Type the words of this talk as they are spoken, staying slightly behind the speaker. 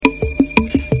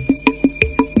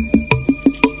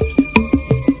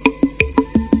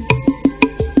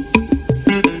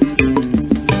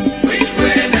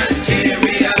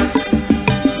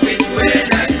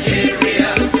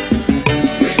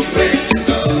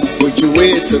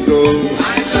to go.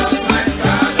 I love my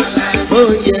fatherland.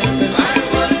 Oh yeah, I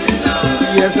want to know.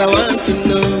 yes I want to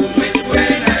know. Which way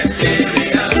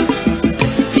Nigeria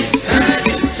is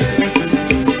heading to?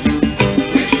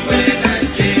 Which way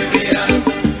Nigeria?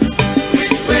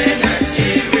 Which way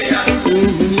Nigeria?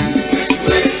 Which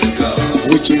way to go?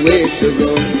 Which way to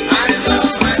go? I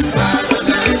love my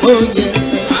fatherland. Oh yeah,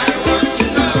 I want to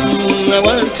know. I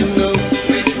want to know.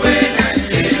 Which way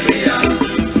Nigeria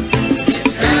is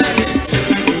heading to?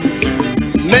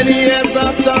 Many years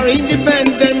after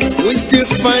independence, we still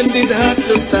find it hard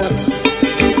to start.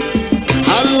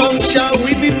 How long shall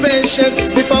we be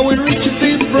patient before we reach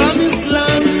the promised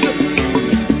land?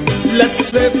 Let's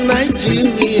save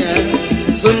Nigeria,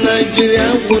 so Nigeria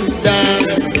won't die.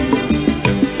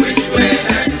 Which way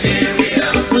Nigeria?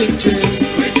 Which way?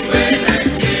 Which way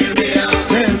Nigeria?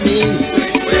 Tell me.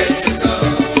 Which way to go?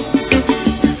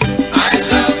 I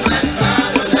love my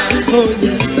fatherland. Oh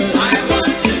yeah, I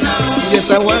want to know. yes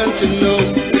I want to know.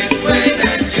 Which way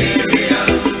Nigeria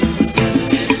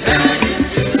is heading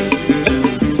to?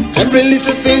 Every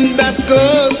little thing that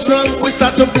goes wrong, we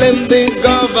start to blame the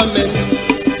government.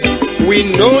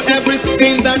 We know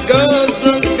everything that goes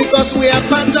wrong because we are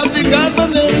part of the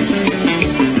government.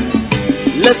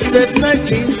 Let's save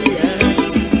Nigeria,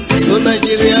 so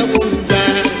Nigeria won't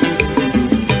die.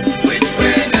 Which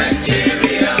way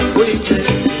Nigeria? Which way?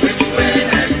 Which way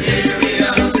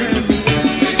Nigeria? Tell me.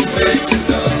 Which way to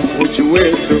go? Which way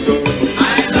to go?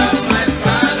 I love my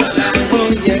fatherland. Oh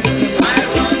yeah, I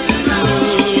want to know.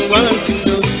 want to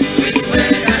know. Which way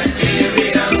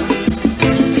Nigeria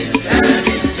is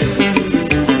heading to?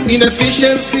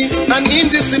 Inefficiency and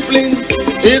indiscipline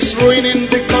is ruining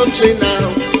the country now.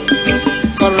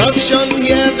 Corruption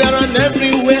here, there and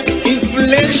everywhere.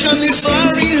 Inflation is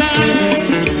soaring high.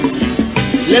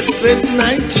 Let's save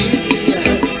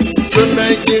Nigeria, so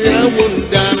Nigeria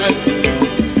won't die.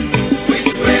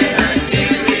 Which way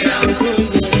Nigeria?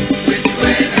 Which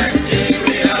way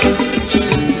Nigeria?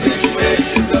 Which way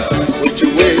to go? Which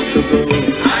way to go?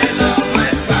 I love my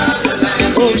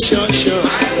fatherland. Oh sure, sure.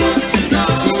 I want to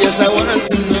know. Yes, I want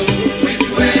to know. Which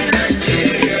way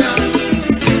Nigeria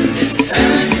is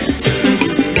heading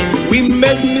to? We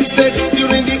made mistakes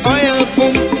during the oil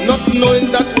boom, not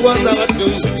knowing that was our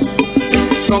doom.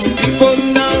 Some people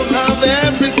now have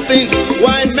everything,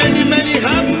 while many, many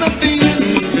have nothing.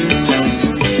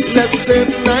 Let's save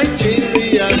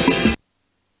Nigeria.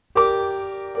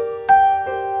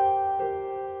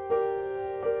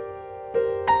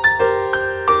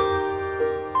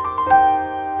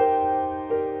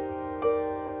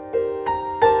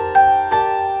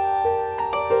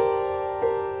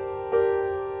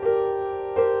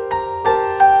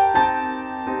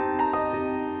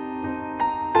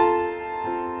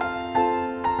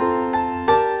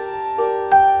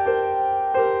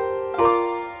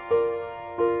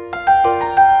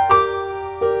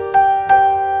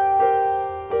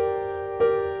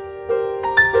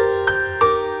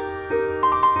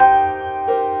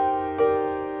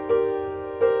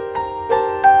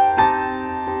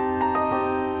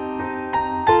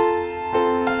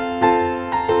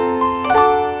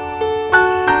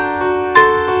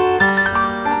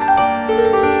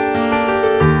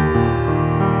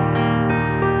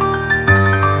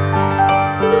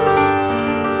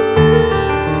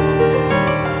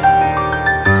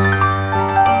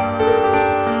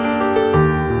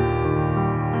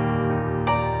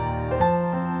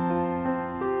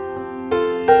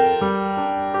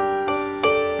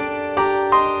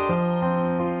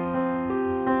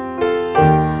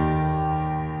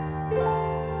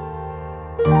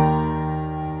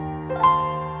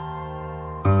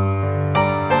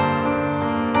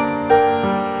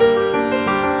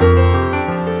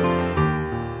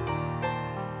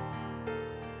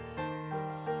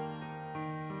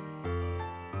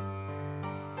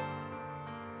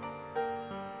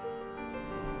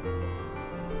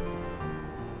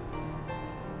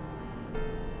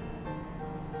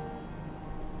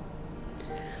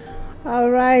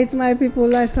 All right, my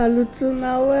people, I salute you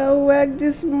now. Well,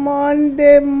 this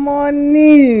Monday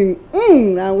morning.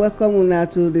 And welcome una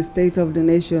to the State of the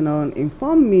Nation on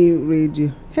Inform Me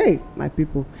Radio. Hey, my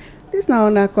people, this now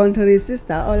on our country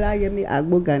sister Olayemi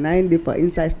Agboga 9 day for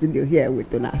inside studio here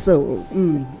with una. So,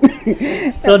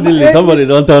 Suddenly, somebody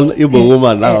don't turn Igbo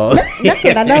woman now.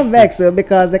 That don't vex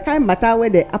because the kind matter where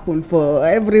they happen for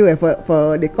everywhere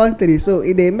for the country. So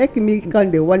it they make me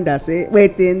kind of wonder, say,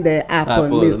 waiting the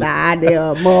happen, Mr.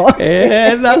 Adeomo.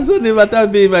 That's so the matter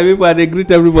be, my people, and they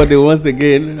greet everybody once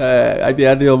again. I be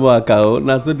Adeomo Akao.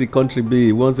 Now so the country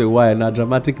be once a while. Now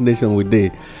dramatic nation with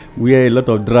day, where a lot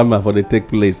of drama for the take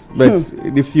place. But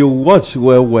if you watch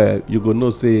well, you go know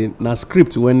say na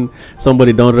script when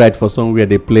somebody don't write for somewhere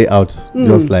they play out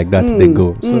just like that they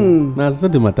go. So now so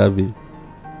the matter be.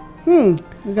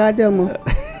 Goddamn.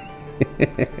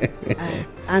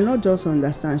 I not just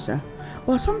understand, sha.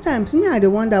 But sometimes me I dey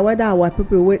wonder whether our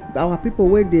people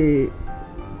where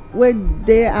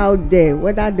they out there,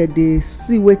 whether they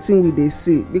see wetin we dey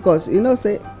see, because you know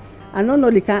say I no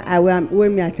know the kind eye wey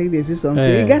me I take dey see something.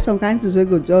 You get some kind things wey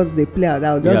go just dey play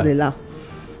out, just dey laugh.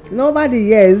 You know, over the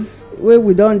years wey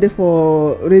we don dey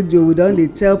for radio, we don dey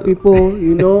tell people,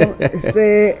 you know,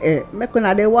 say make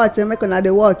una dey watch,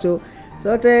 oh.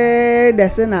 So they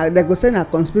go say na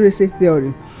conspiracy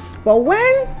theory. But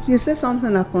when you say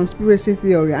something na conspiracy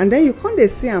theory and then you come dey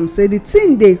see am say the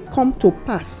thing dey come to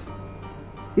pass,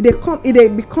 it dey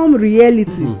become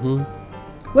reality.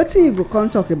 Wetin you go come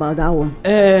talk about that one?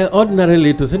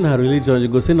 Ordinarily, to say na religion, you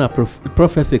go say na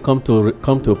prophecy come to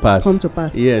pass. Come to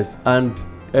pass. Yes, and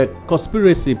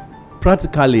conspiracy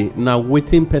practically na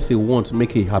wetin person want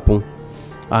make it happen,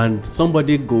 and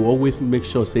somebody go always make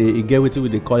sure say e get wetin we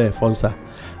dey call a sponsor,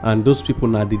 and those people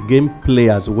na the game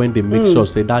players when they make sure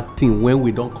say that thing when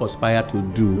we don conspire to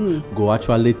do go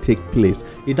actually take place,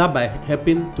 either by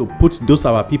helping to put those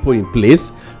our people in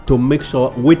place to make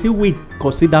sure wetin we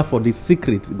consider for the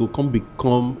secret go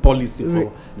become policy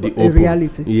for the open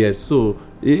reality. Yes, so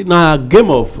na a game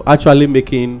of actually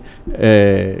making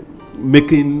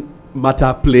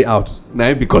matter play out.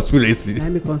 Na be conspiracy.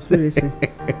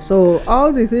 So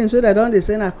all the things wey dem don dey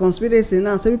say na conspiracy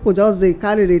now, say people just dey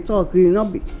carry dey talk, e no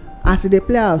be as e dey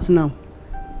play out now.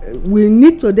 We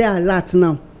need to dey alert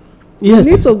now. Yes.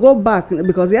 We need to go back,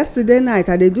 because yesterday night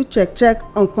I dey do check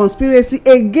on conspiracy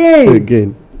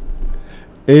again.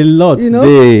 A lot, you know, so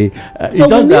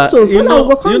we need to, so now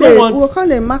we go come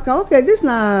dey mark am. Okay, this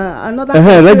na another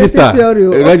conspiracy theory.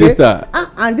 Register.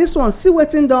 And this one, see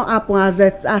wetin don happen as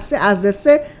they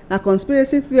say na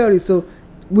conspiracy theory. So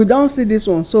we don see this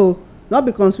one, so not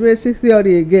be conspiracy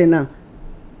theory again now.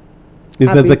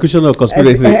 It's execution of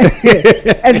conspiracy.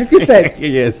 Executed.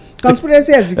 Yes.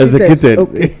 Conspiracy executed.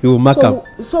 Okay. You will mark up.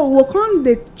 So we come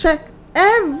dey check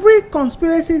every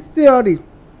conspiracy theory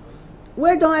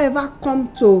wey don ever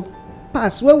come to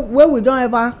pass, wey we don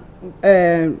ever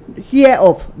hear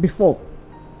of before,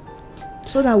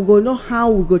 so that we go know how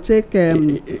we go take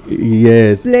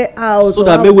yes, play out, so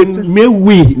that may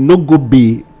we no go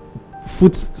be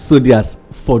foot soldiers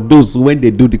for those when they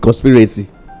do the conspiracy.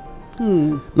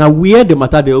 Now where the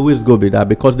matter they always go be that,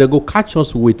 because they go catch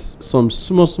us with some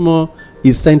small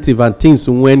incentive and things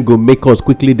when go make us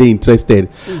quickly they interested,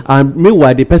 and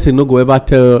meanwhile the person no go ever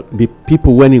tell the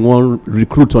people when he want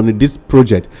recruit on this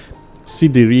project, see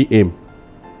the real aim.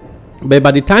 But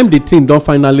by the time the thing don't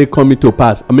finally come into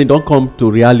pass, don't come to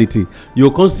reality,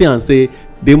 you can see and say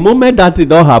the moment that it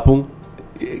don't happen,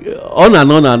 on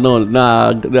and on.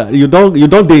 Now you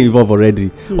don't dey involve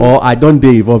already, or I don't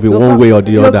dey involve in one way or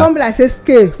the other. You come like say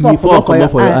scale for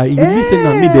your eye. You mean say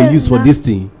na me dey use for this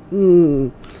thing?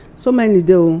 So many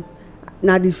dey.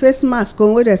 Na the face mask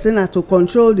wey dey say na to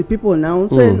control the people now.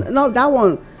 So now that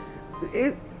one,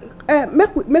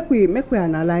 make we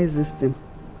analyze this thing.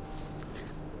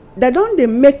 They don dey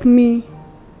make me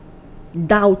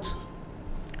doubt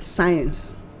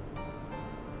science.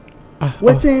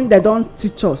 Wetin they don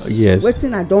teach us, yes.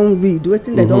 Wetin I don read,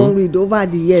 wetin they don read over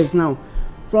the years now,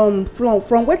 from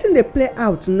wetin they play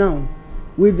out now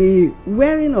with the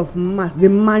wearing of mask, the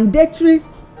mandatory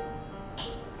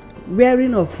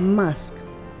wearing of mask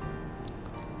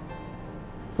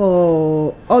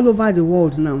for all over the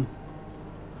world now.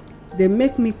 They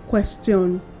make me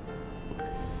question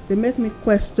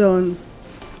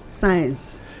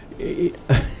science.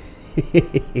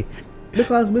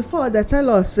 Because before they tell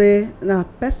us say na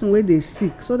person wey dey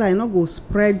sick, so that e no go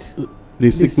spread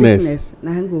the sickness,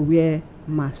 na him go wear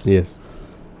mask. Yes.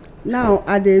 Now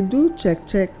I dey do check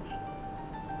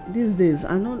these days.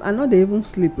 I no dey even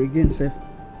sleep again sef.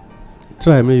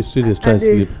 Try me, you still dey try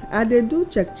sleep. I dey do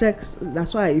checks.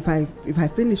 That's why if I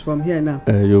finish from here now,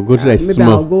 you go rest maybe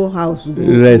small. I'll go house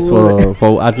Rest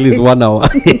for at least 1 hour.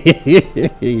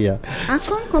 Yeah. I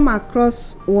come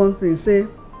across one thing, say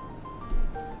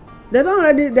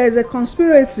there's a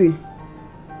conspiracy,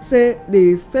 say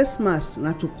the face mask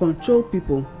na to control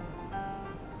people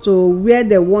to where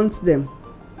they want them,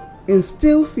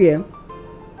 instill fear,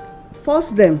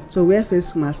 force them to wear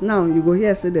face mask. Now you go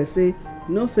hear say they say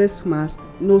no face mask,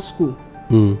 no school.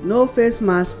 No face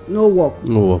mask, no work.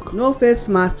 No face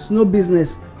mask, no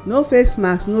business. No face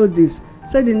mask, no this.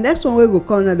 Say the next one wey go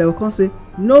come now, they will come say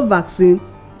no vaccine,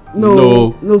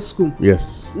 no school.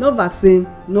 Yes. No vaccine,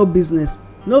 no business.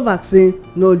 No vaccine,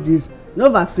 no this. No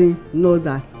vaccine, no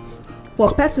that.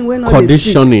 For person wey not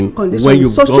conditioning,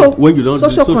 social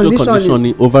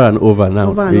conditioning over and over now.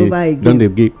 Over and over again. Don't they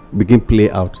begin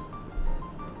play out?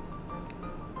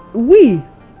 We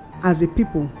as a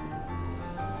people,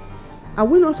 are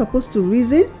we not supposed to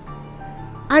reason?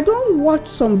 I don watch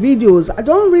some videos, I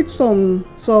don read some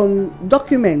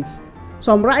documents,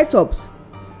 some write-ups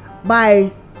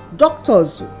by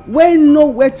doctors wey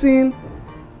know wetin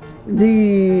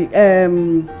the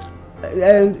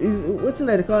wetin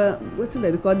dem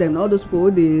dey call them, all those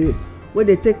people wey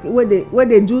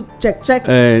dey do check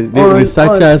the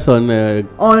researchers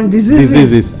on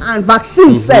diseases and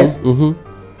vaccines sef.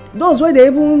 Those wey dey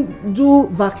even do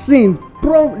vaccine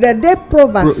they pro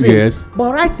vaccine. Yes.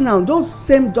 But right now those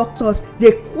same doctors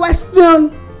dey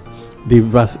question the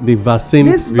vaccine,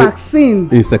 this vaccine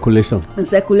in circulation.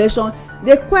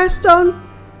 Dey question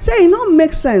say e no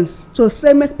make sense to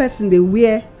say make person dey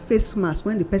wear face mask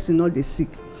when the person no dey sick.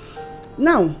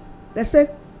 Now they say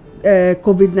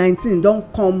COVID-19 don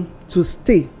come to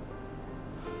stay.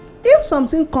 If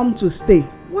something come to stay,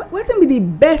 wetin be the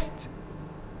best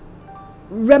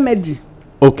remedy?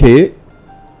 Okay.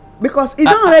 Because e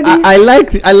don already. I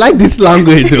like this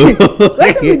language.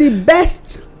 Wetin be the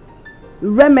best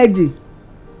remedy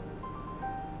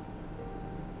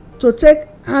to take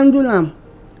handle am?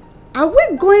 Are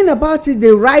we going about it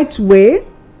the right way?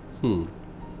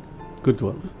 Good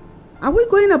one. Are we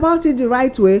going about it the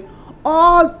right way,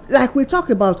 or like we talk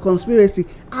about conspiracy?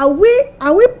 Are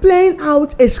we playing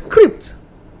out a script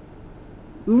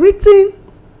written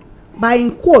by,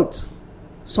 in quote,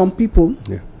 some people?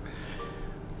 Yeah.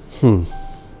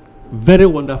 Very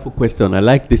wonderful question. I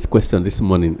like this question this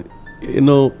morning. You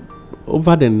know,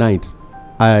 over the night,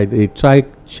 I try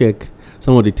check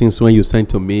some of the things when you sent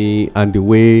to me and the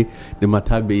way the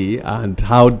matter be and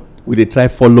how we dey try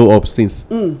follow up since.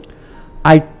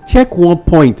 I check one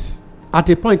point. At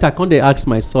a point, I can't ask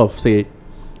myself, say,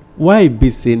 why be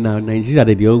say now Nigeria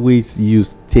they always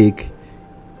use take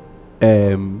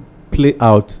play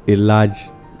out a large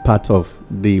part of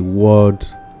the world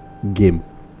game.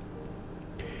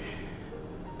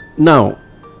 Now,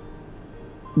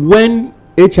 when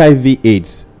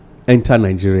HIV/AIDS enter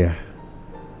Nigeria,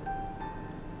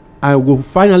 I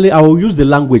will use the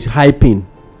language hyping.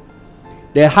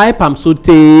 They hype am so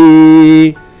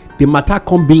the matter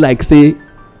can't be like say.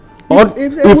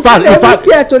 In fact,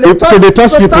 to the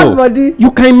touch people, body.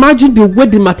 You can imagine the way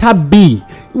the matter be.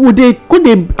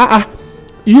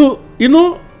 You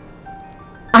know,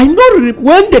 I know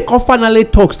when they come finally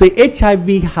talk, say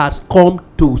HIV has come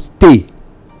to stay.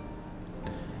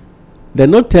 They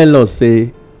not tell us,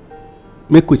 say,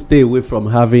 make we stay away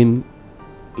from having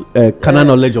carnal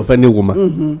knowledge of any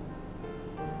woman.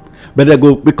 But they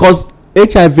go, because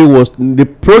HIV was the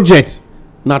project.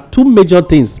 Now, two major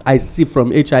things I see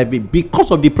from HIV because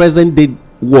of the present day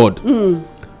world.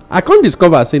 I can't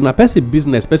discover, say, na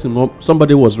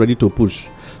somebody was ready to push.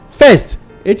 First,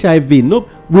 HIV, no,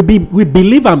 we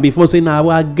believe and before saying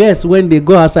our guests when they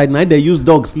go outside now they use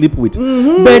dogs sleep with.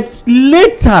 But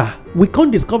later we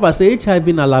can't discover say HIV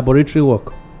in a laboratory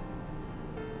work.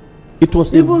 It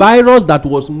was a virus that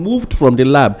was moved from the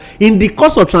lab in the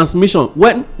course of transmission.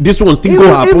 When this one still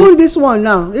go happen, even this one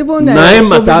now, even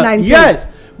COVID-19, yes,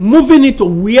 moving it to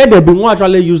where they been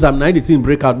actually use them now the thing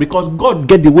break out because God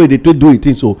get the way they do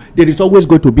it. So there is always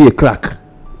going to be a crack.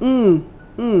 The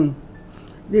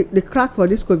crack for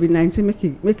this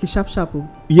COVID-19 make it sharp.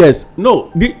 Yes,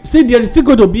 no. See, there is still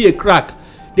going to be a crack.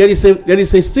 There is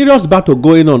a serious battle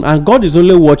going on, and God is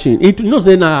only watching. It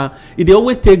saying they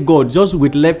always take God just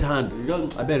with left hand.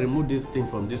 I better remove this thing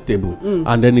from this table,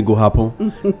 and then it go happen.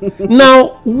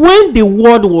 Now, when the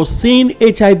world was seeing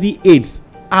HIV/AIDS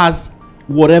as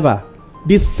whatever,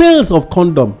 the sales of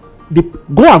condom,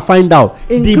 go and find out.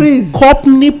 Increase. The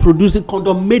company producing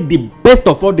condom made the best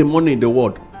of all the money in the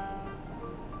world.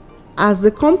 As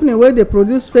the company where they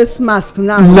produce face mask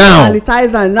now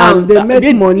sanitizer now they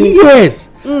make money. Yes.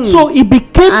 So it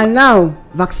became, and now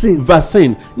vaccine.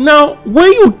 Now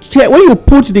when you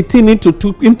put the thing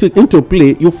into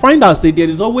play, you find out say there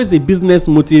is always a business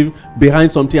motive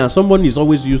behind something, and someone is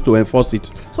always used to enforce it.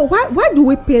 So why do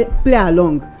we play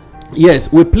along?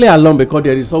 Yes, we play along because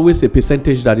there is always a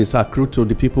percentage that is accrued to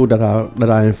the people that are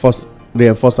the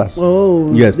enforcers.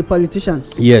 Oh, yes, the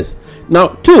politicians. Yes. Now,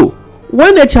 two,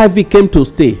 when HIV came to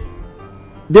stay,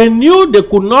 they knew they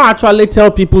could not actually tell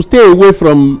people stay away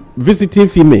from visiting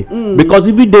female because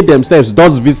even they themselves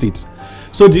does visit.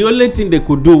 So the only thing they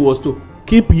could do was to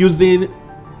keep using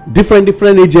different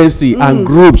agency and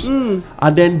groups,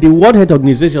 and then the World Health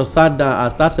Organization sat down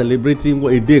and started celebrating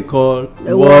what a day called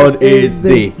World AIDS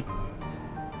Day,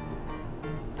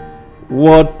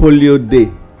 World Polio Day,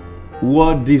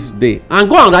 World this day, and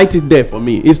go and write it there for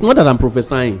me. It's not that I'm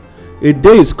prophesying. A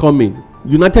day is coming.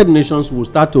 United Nations will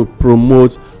start to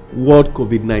promote World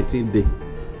COVID-19 Day.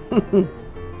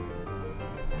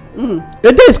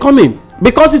 A day is coming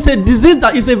because it's a disease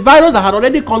that is a virus that had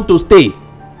already come to stay.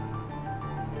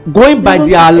 Going by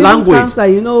their language, cancer,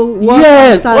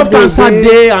 yes, what cancer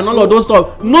day and all of those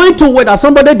stuff. Knowing too well that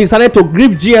somebody decided to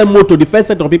give GMO to the first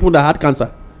set of people that had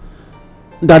cancer,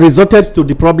 that resulted to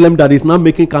the problem that is now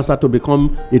making cancer to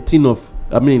become a thing of,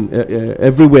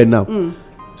 everywhere now.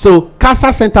 So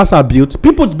cancer centers are built,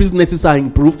 people's businesses are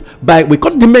improved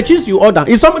because the machines you order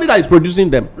is somebody that is producing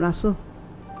them. That's so.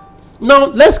 Now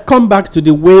let's come back to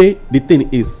the way the thing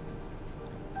is.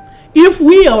 If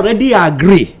we already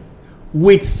agree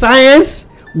with science,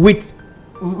 with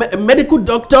medical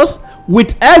doctors,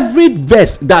 with every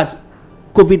verse that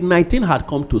COVID-19 had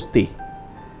come to stay,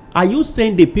 are you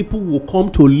saying the people will come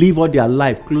to live all their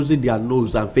life closing their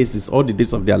nose and faces all the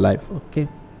days of their life? Okay,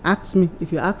 ask me.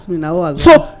 If you ask me now, I'll go.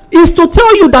 So it's to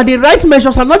tell you that the right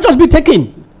measures are not just be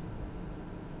taken.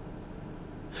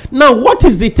 Now, what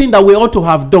is the thing that we ought to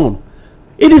have done?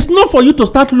 It is not for you to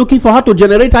start looking for how to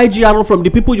generate IGRO from the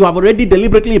people you have already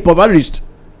deliberately impoverished.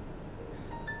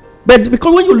 But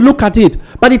because when you look at it,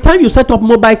 by the time you set up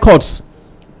mobile courts,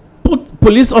 put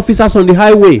police officers on the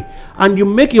highway, and you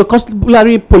make your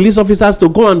constabulary police officers to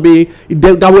go and be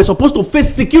that were supposed to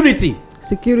face security,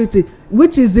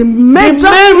 which is the main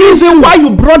reason why you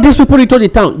brought these people into the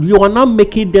town, you are now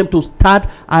making them to start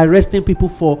arresting people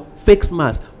for fake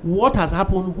masks. What has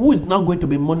happened? Who is now going to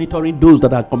be monitoring those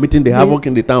that are committing the havoc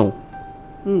in the town?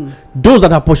 Those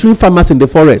that are pursuing farmers in the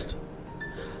forest.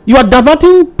 You are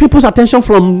diverting people's attention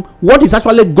from what is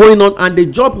actually going on and the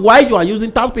job. While you are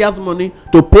using taxpayers' money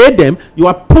to pay them, you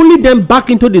are pulling them back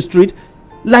into the street,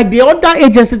 like the other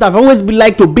agencies that have always been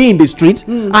like to be in the street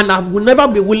and will never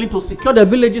be willing to secure the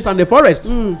villages and the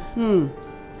forests.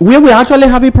 Where we actually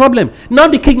have a problem now.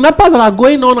 The kidnappers that are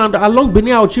going on and along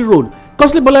Benin Auchi Road,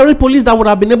 Constabulary police that would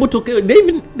have been able to kill,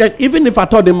 even if I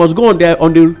thought they must go on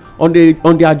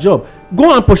their job,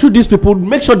 go and pursue these people,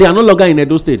 make sure they are no longer in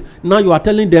Edo State. Now you are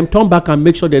telling them turn back and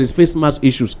make sure there is face mask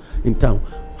issues in town.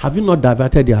 Have you not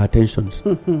diverted their attentions?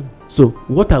 So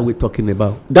what are we talking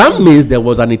about? That means there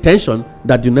was an intention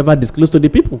that you never disclosed to the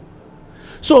people.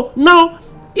 So now,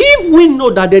 if we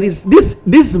know that there is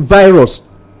this virus,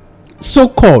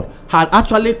 so-called, had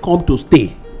actually come to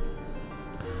stay,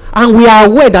 and we are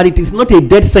aware that it is not a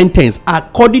death sentence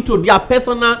according to their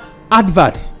personal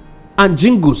adverts and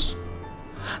jingles,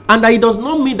 and that it does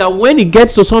not mean that when it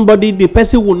gets to somebody, the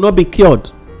person will not be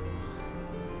cured.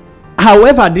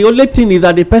 However, the only thing is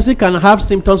that the person can have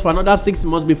symptoms for another 6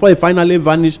 months before it finally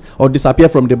vanish or disappear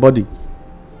from the body.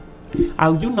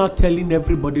 Are you now telling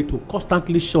everybody to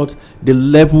constantly shut the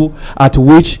level at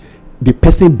which the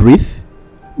person breathes?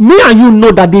 Me and you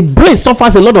know that the brain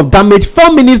suffers a lot of damage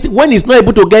 4 minutes when it's not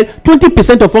able to get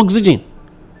 20% of oxygen.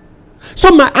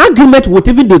 So my argument with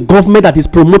even the government that is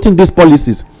promoting these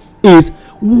policies is,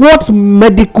 what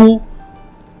medical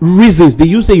reasons do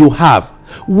you say you have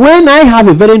when I have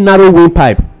a very narrow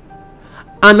windpipe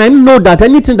and I know that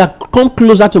anything that comes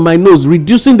closer to my nose,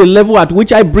 reducing the level at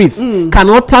which I breathe, can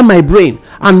alter my brain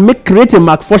and create a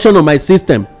malfunction of my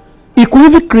system? It could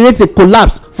even create a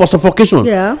collapse for suffocation.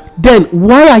 Yeah. Then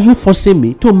why are you forcing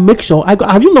me to make sure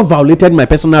have you not violated my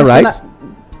personal rights?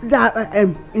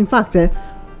 In fact,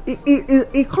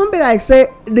 it can't be like say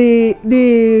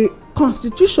the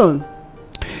Constitution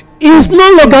is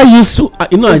no longer useful.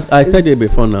 I said it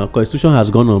before now. Constitution has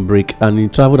gone on break and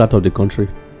it traveled out of the country.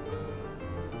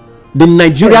 The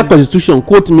Nigeria Constitution,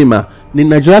 quote me, the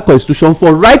Nigeria Constitution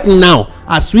for right now,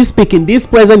 as we speak in this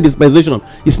present dispensation,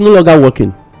 is no longer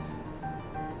working.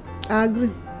 I agree.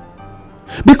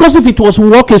 Because if it was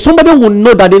working, somebody would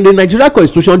know that in the Nigeria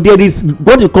Constitution there is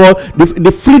what you call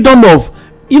the freedom of,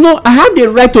 I have the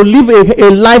right to live a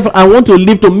life I want to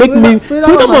live, to make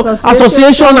freedom of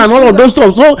association and all of those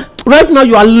stuff. So right now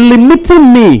you are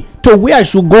limiting me to where I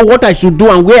should go, what I should do,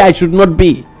 and where I should not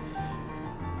be,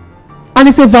 and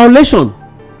it's a violation.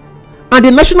 And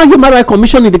the National Human Rights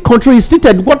Commission in the country is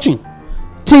seated watching.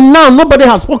 Till now, nobody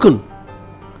has spoken.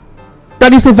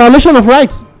 That is a violation of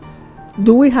rights.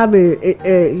 Do we have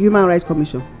a Human Rights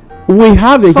Commission? We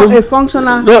have a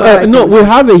functional we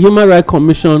have a Human Rights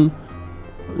Commission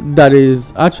that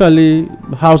is actually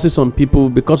housing some people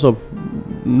because of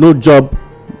no job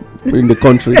in the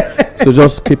country. So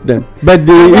just keep them. But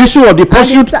the issue of the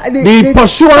pursuit, the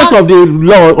pursuance of the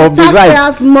law of the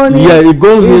right, money, it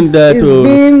goes in there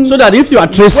to, so that if you are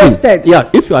tracing, wasted.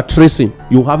 if you are tracing,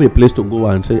 you have a place to go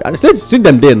and say, sit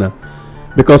them there now.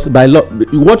 Because by law,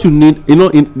 what you need,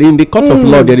 in the court of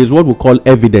law, there is what we call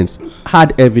evidence,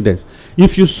 hard evidence.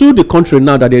 If you sue the country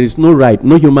now that there is no right,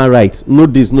 no human rights, no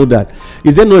this, no that,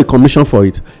 is there no a commission for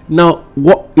it? Now,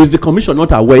 what is the commission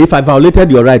not aware? If I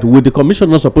violated your right, will the commission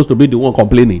not supposed to be the one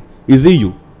complaining? Is it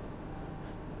you?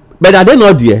 But are they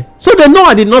not there? So they know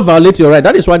I did not violate your right.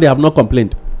 That is why they have not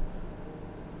complained.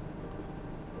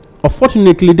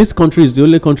 Unfortunately, this country is the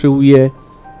only country where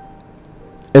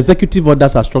executive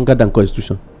orders are stronger than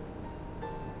constitution.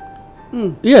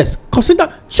 Yes,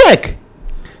 consider, check.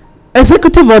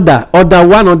 Executive order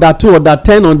 1, order 2, order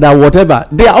 10, order whatever,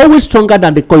 they are always stronger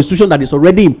than the constitution that is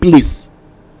already in place.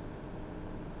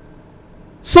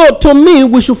 So to me,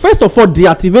 we should first of all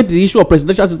deactivate the issue of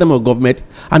presidential system of government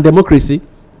and democracy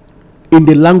in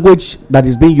the language that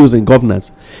is being used in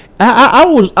governance. I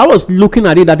was looking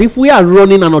at it that if we are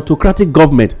running an autocratic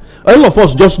government, all of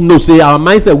us just know, say our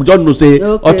mindset, we just know, say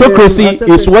autocracy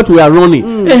is what we are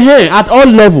running at all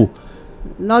level.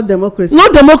 Not democracy.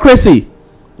 Not democracy,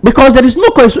 because there is no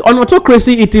on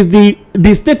autocracy. It is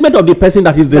the statement of the person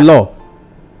that is the law.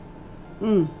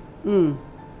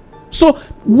 So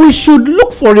we should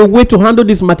look for a way to handle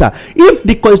this matter. If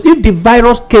the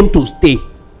virus came to stay,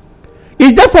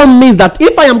 it therefore means that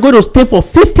if I am going to stay for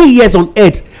 50 years on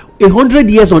earth, 100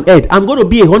 years on earth, I'm going to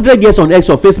be 100 years on earth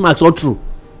of face masks all through.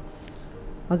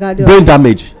 Brain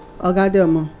damage.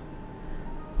 Ogadeomo,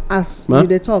 as we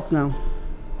dey talk now,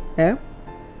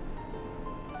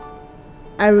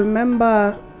 I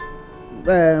remember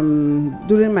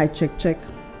during my check,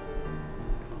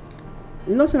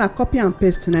 you know, say na copy and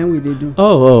paste now we dey do.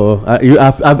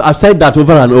 I've said that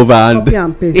over and over. Copy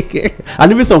and paste.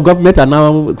 And even some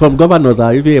governors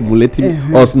are even emulating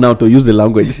us now to use the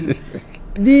language.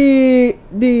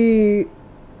 the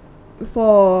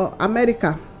for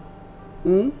America,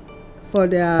 for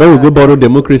their, where we go borrow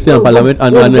democracy and parliament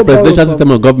and the presidential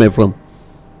system of government from,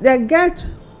 they get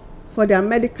for their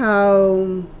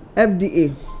medical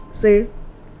FDA, say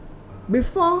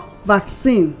before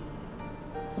vaccine,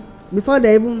 before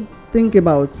they even think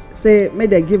about, say may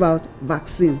they give out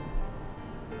vaccine,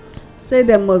 say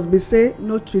there must be, say,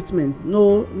 no treatment,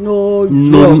 no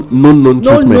drug, no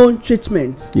known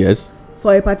treatment, yes,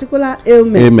 for a particular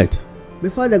ailment.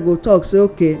 Before they go talk, say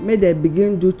okay, may they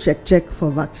begin do check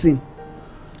for vaccine.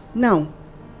 Now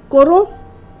Koro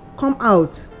come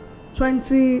out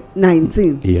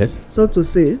 2019, yes, so to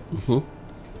say.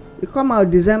 It come out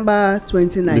December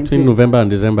 2019, between November and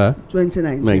December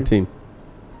 2019.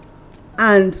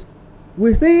 And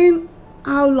within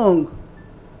how long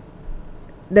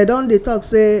they talk,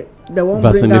 say they won't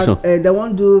bring out, they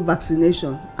won't do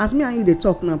vaccination. As me and you they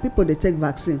talk now, people they take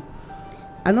vaccine.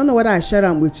 I don't know whether I share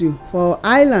them with you. For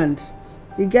Ireland,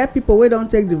 you get people who don't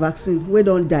take the vaccine, who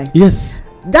don't die. Yes,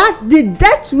 that the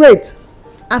death rate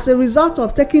as a result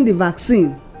of taking the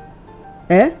vaccine,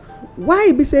 why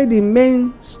e be say the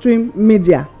mainstream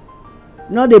media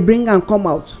no dey bring am come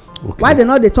out? Why they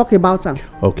not dey talk about am?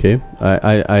 Okay,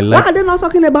 I like. Why are they not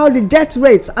talking about the death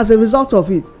rates as a result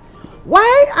of it?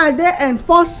 Why are they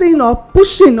enforcing or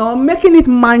pushing or making it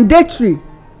mandatory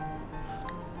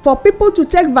for people to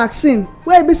take vaccine?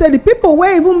 Where be say the people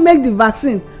wey even make the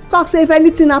vaccine talk, say if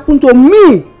anything happen to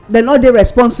me, they not dey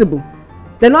responsible,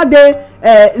 they not dey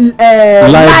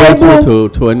liable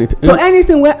to anything, to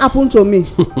anything wey happen to me.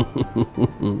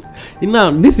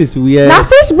 Now this is where na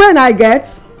fish brain I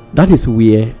get. That is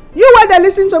where you wey dey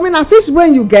lis ten to me, na fish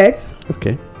brain you get.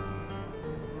 Okay,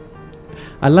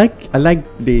 I like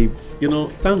the,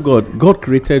 thank God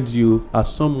created you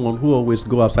as someone who always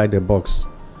go outside the box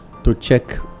to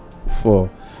check for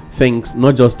things,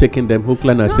 not just taking them hook,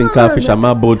 line and sinker,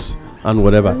 fisherman boats and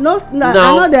whatever. I no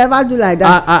dey ever do like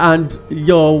that. And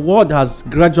your word has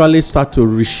gradually started to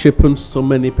reshaping so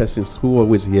many persons who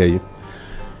always hear you.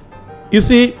 You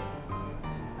see,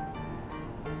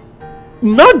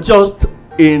 not just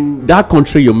in that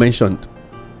country you mentioned,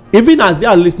 even as they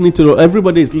are listening to,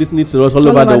 everybody is listening to us all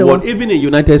over the world. Even in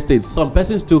United States, some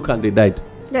persons still they died.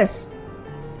 Yes.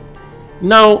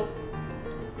 Now,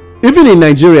 even in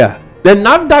Nigeria, the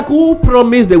NAFDAC, who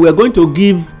promised they were going to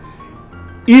give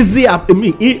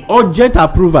urgent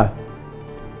approval,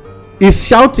 is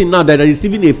shouting now that they're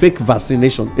receiving a fake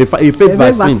vaccination, a fake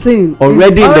vaccine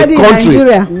already in the country,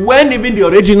 Nigeria, when even the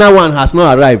original one has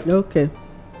not arrived. Okay.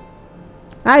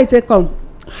 How it come?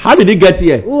 How did it get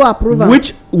here? Who approve?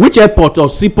 which airport or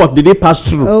seaport did it pass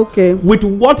through? Okay. With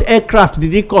what aircraft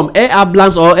did it come? Air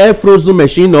ambulance or air frozen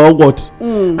machine or what?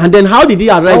 And then how did it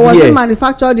arrive or was here? it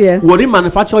manufactured here? Was it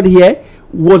manufactured here?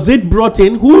 Was it brought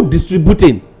in? Who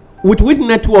distributing? With which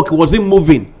network was it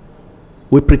moving?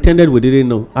 We pretended we didn't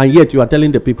know, and yet you are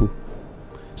telling the people.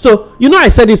 So I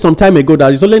said it some time ago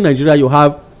that it's only in Nigeria you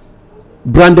have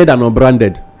branded and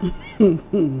unbranded.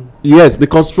 Yes,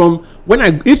 because from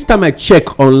when each time I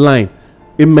check online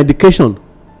in medication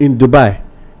in Dubai,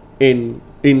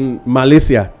 in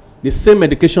Malaysia, the same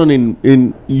medication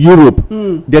in Europe,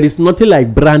 there is nothing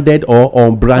like branded or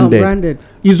unbranded.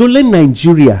 It's only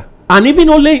Nigeria, and even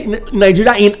only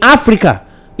Nigeria in Africa.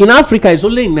 In Africa, it's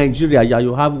only in Nigeria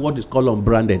you have what is called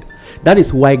unbranded. That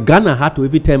is why Ghana had to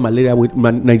even tell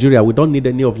Nigeria, we don't need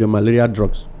any of your malaria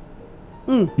drugs.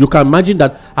 You can imagine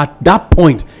that at that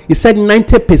point, he said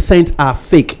 90% are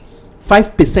fake,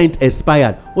 5%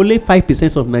 expired. Only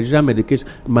 5% of Nigerian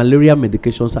malaria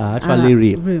medications are actually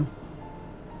real.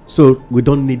 So we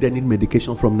don't need any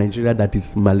medication from Nigeria that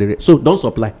is malaria. So don't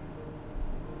supply.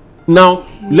 Now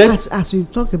as you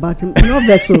talk about him, no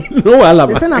vex. So no alarm.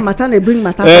 They say na matter they bring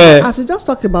matter. As you just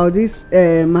talk about this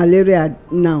malaria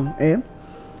now,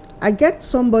 I get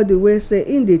somebody wey say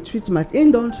in dey treat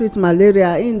don't treat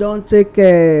malaria, in don't take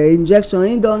injection,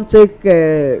 in don't take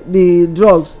the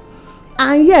drugs,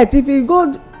 and yet if you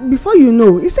go before you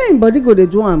know, he say him body go dey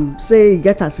do am, say he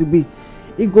get as e be,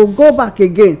 he go back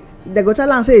again. They go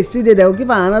tell am say he still dey, they go give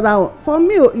am another one. For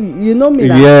me, you know me,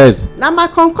 yes, na my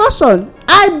concussion.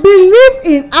 I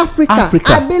believe in Africa.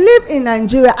 I believe in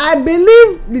Nigeria. I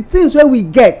believe the things wey we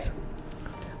get.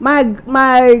 My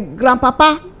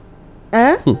grandpapa,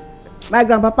 my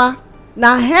grandpapa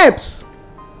na herbs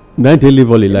na he live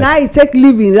all his life. Na he take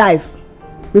live in life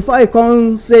before he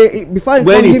come say, before he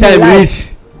when come give time him life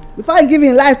reach, before he give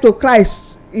him life to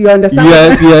Christ. You understand?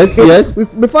 Yes.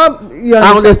 Before you understand.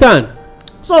 I understand.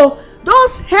 So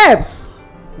those herbs,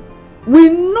 we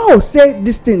know say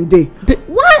this thing dey.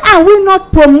 Why are we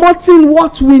not promoting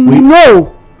what we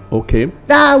know? Okay.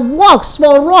 That works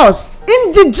for us,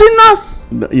 indigenous.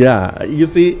 Yeah, you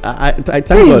see, I thank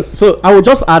God. So I will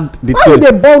just add the why would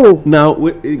they borrow? Now,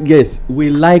 we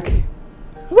like.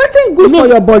 Wetin good for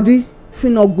your body, if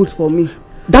not good for me.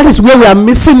 That is where we are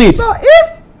missing it. So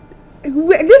if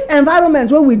this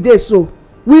environment where we dey, so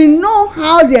we know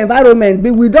how the environment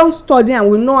be, we don study and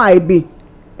we know how e be.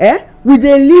 We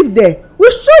dey live there. We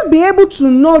should be able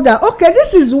to know that, okay,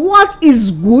 this is what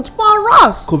is good for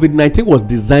us. COVID-19 was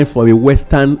designed for a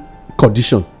Western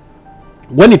condition.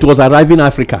 When it was arriving in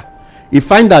Africa, you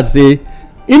find that say,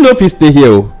 no fit stay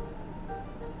here.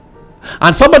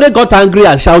 And somebody got angry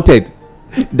and shouted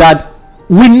that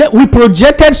we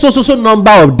projected so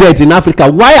number of deaths in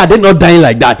Africa. Why are they not dying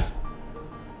like that?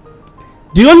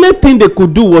 The only thing they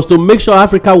could do was to make sure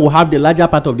Africa will have the larger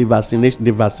part of the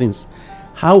vaccines.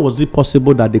 How was it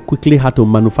possible that they quickly had to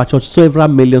manufacture several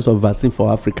millions of vaccines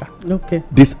for Africa? Okay.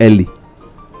 This early.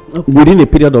 Okay. Within a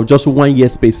period of just 1 year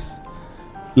space.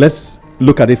 Let's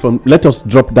look at it let us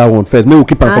drop that one first. Maybe we'll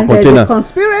keep it for container. And there's a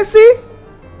conspiracy.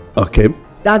 Okay.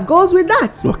 That goes with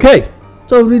that. Okay.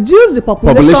 To reduce the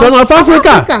population of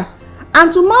Africa.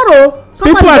 And tomorrow,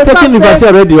 people are taking the vaccine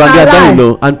already and they are dying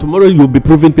though. And tomorrow you'll be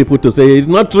proving people to say it's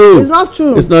not true. It's not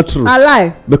true. It's not true. I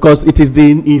lie. Because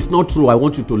it's not true. I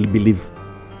want you to believe.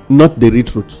 Not the real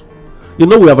truth. We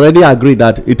have already agreed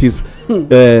that it is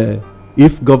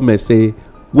if government say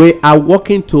we are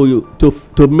working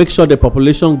to make sure the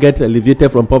population gets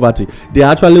alleviated from poverty, they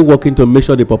are actually working to make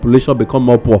sure the population become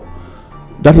more poor.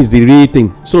 That is the real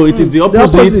thing. So it is the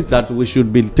opposite that we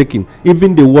should be taking.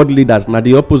 Even the world leaders, now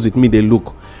the opposite me they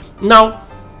look. Now,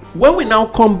 when we now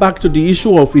come back to the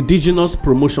issue of indigenous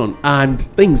promotion and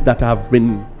things that have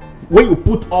been, when you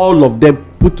put all of them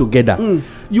put together,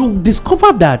 you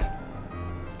discover that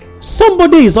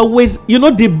somebody is always, we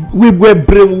were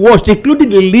brainwashed, including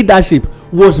the leadership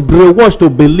was brainwashed to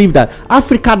believe that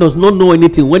Africa does not know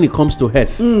anything when it comes to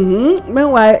health.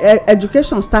 Meanwhile,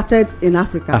 education started in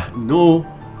Africa. No,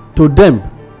 to them,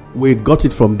 we got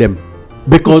it from them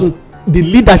because the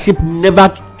leadership never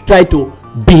tried to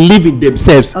believe in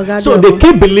themselves. So they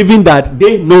keep believing that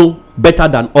they know better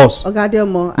than us.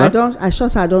 Ogadeomo,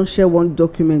 I don't share one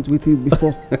document with you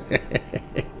before.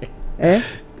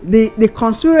 The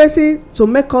conspiracy to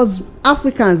make us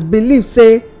Africans believe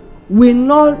say we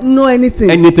not know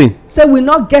anything. Say we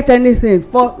not get anything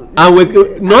for, and we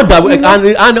not that we,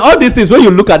 and all these things when you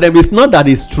look at them, it's not that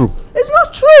it's true. It's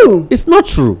not true. It's not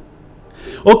true.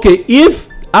 Okay, if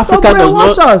Africa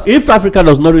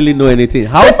does not really know anything,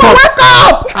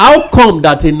 how come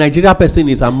that a Nigeria person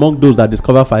is among those that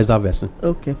discover Pfizer vaccine?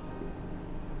 Okay.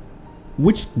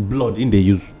 which blood in they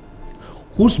use,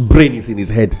 whose brain is in his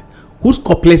head, whose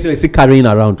complexion is he carrying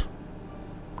around,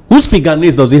 whose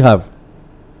fingernails does he have?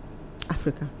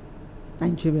 Africa,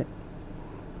 Nigeria.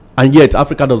 And yet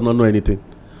Africa does not know anything.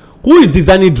 Who is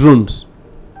designing drones?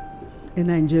 In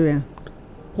Nigeria.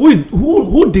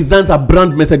 Who designs a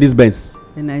brand Mercedes Benz?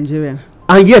 In Nigeria.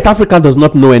 And yet Africa does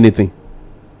not know anything.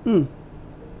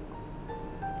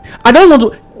 I don't want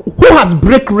to. Who has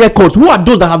break records? Who are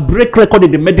those that have break record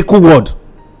in the medical world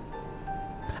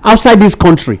outside this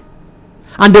country,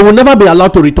 and they will never be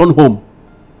allowed to return home?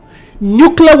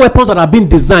 Nuclear weapons that have been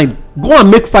designed, go and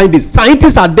make findings.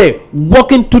 Scientists are there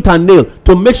working tooth and nail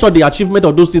to make sure the achievement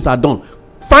of those things are done.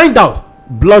 Find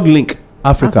out. Blood link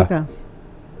Africa. Africans.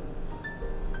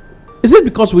 Is it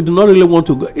because we do not really want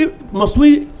to go? Must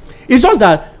we? It's just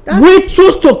that we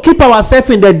choose to keep ourselves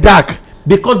in the dark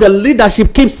because the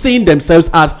leadership keeps seeing themselves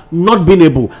as not being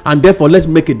able, and therefore let's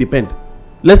make it depend.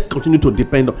 Let's continue to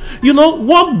depend on. You know,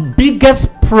 one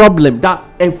biggest problem that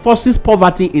enforces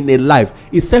poverty in a life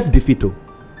is self-defeat.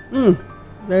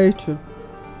 Very true.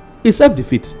 It's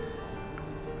self-defeat.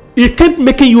 It keeps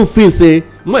making you feel, say,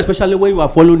 more especially when you are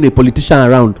following a politician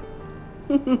around.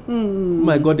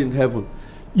 My God in heaven.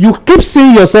 You keep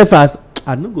seeing yourself as,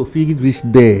 I no go feel reach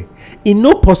there. It's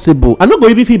not possible. I no go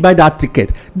even feel buy that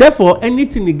ticket. Therefore,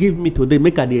 anything they give me today,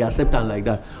 make a they accept and like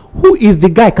that. Who is the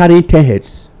guy carrying 10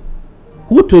 heads?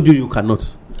 Who told you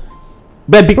cannot?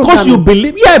 But because you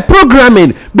believe,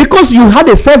 programming, because you had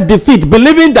a self-defeat,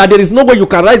 believing that there is no way you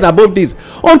can rise above this,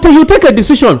 until you take a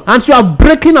decision and you are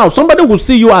breaking out, somebody will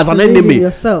see you as an enemy.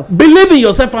 Believe in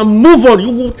yourself and move on.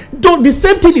 You will do the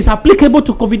same thing is applicable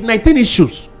to COVID-19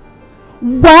 issues.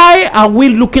 Why are we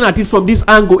looking at it from this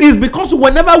angle? It's because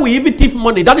whenever we even thief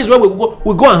money, that is where we go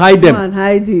and hide them. And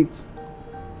hide it.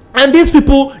 And these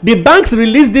people, the banks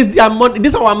release this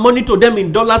our money to them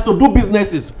in dollars to do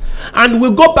businesses, and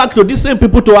we go back to these same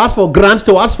people to ask for grants,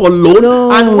 to ask for loan.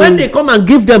 And when they come and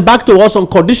give them back to us on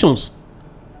conditions,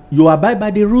 you abide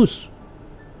by the rules.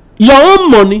 Your own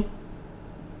money.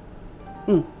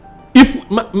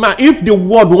 If the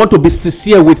world want to be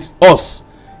sincere with us,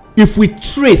 if we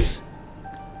trace,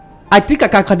 I think I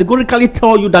can categorically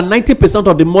tell you that 90%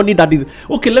 of the money that is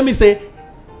okay, let me say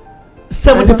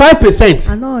 75%.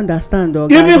 I don't understand.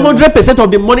 Even 100%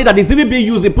 of the money that is even being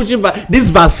used in pushing this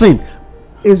vaccine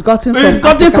is gotten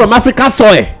from African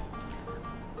soil.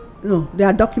 No, there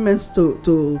are documents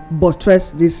to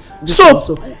buttress this so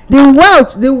also.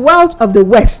 The wealth of the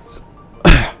West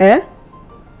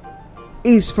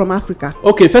is from Africa.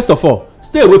 Okay, first of all,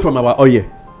 stay away from our oil.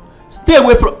 Stay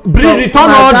away from return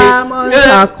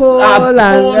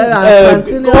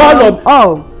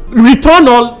all return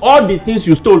all the things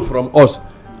you stole from us.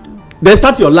 Then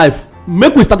start your life.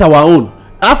 Make we start our own.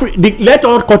 Let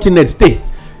all continents stay.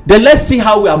 Then let's see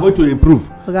how we are going to improve.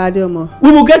 Ogadiomo.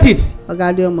 We will get it.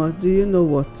 Ogadiomo, do you know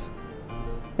what?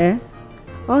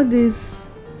 All these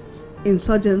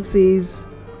insurgencies,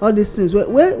 all these things.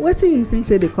 What do you think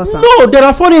say they cause? No, there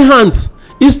are foreign hands.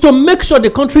 It's to make sure the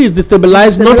country is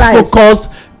destabilized, not focused.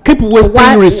 Keep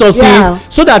wasting resources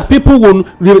so that people will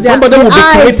somebody will be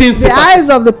creating. The eyes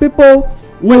of the people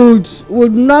would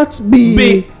not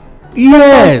be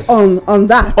yes on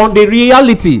that, on the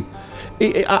reality.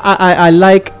 I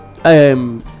like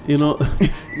you know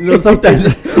sometimes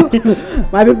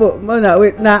my people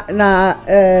wait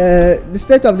the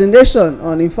State of the Nation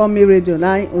on Inform Me Radio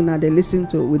now una dey listen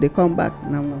to, will they come back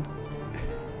now?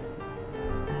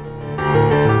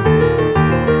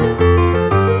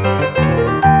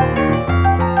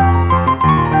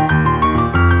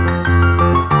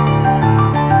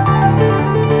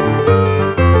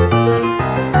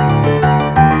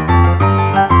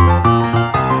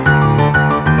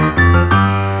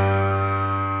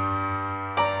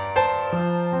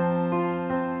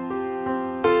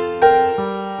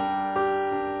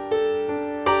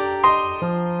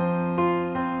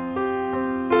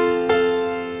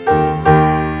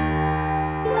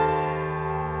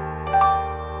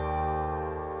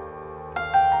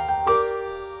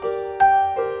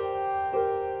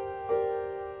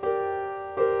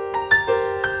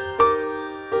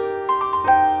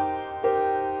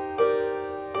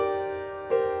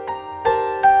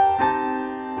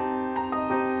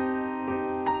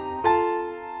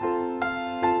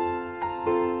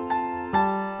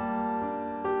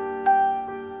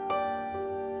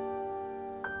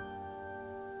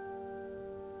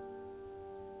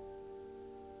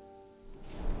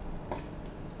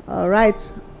 All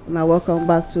right, now welcome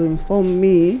back to Inform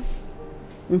Me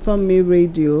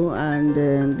Radio, and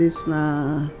this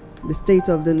na the State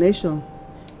of the Nation,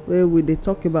 where we dey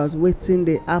talk about wetin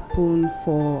dey happen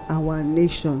for our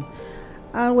nation.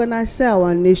 And when I say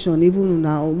our nation, even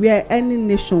now, where any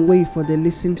nation wey for dey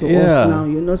listen to us now,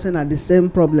 you know, say na the same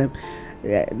problem.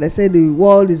 They say the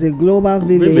world is a global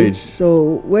village.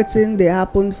 So wetin dey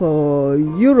happen for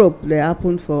Europe, dey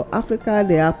happen for Africa,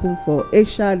 dey happen for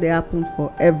Asia, dey happen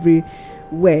for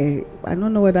everywhere. I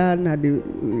don't know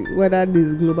whether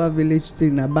this global village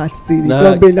thing na bad thing.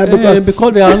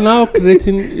 Because they are now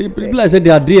creating, people like say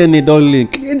their DNA don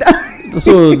link.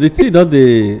 So the thing that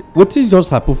wetin just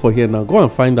happen for here now, go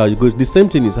and find out. You go, the same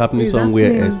thing is happening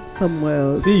somewhere else.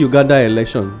 See Uganda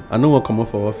election, I no wan comot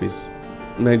for office.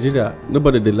 Nigeria,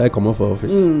 nobody dey like comot for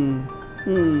office.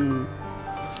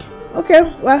 Okay,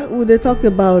 well, we dey talk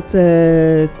about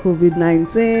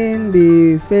COVID-19,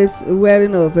 the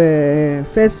wearing of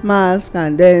face mask,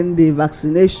 and then the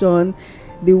vaccination.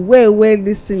 The way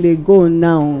this thing dey go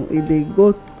now, it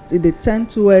dey tend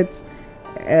towards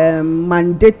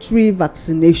mandatory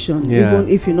vaccination, even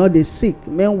if you no dey sick.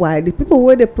 Meanwhile, the people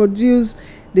wey dey produce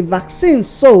the vaccine,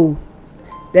 so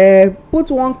they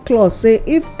put one clause say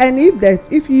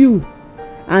if you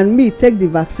and me take the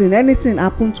vaccine, anything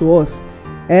happen to us,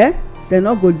 they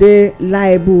no go dey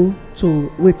liable to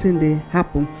wetin dey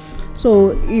happen.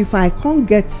 So if I can't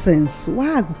get sense,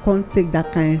 why I go can't take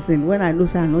that kind of thing when I know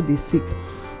say I no dey sick?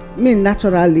 Me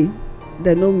naturally,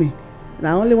 they know me.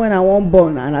 Na only when I wan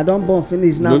born, and I don born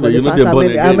finish now for the past how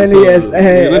many years.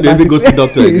 You no dey go see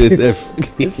doctor again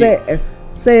sef.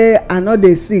 Say I no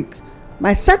dey sick.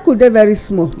 My circle dey very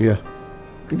small.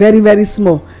 Very, very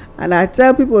small. And I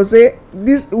tell people, say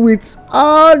this, with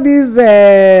all these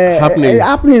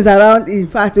happenings around, in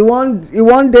fact it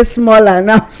won't dey smaller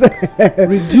now.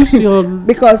 Reduce your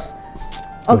because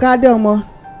oga Adeomo,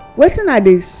 wetin I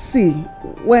dey see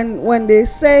when they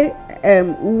say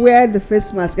wear the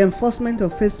face mask, enforcement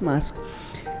of face mask,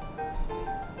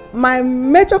 my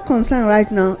major concern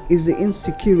right now is the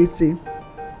insecurity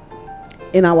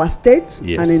in our state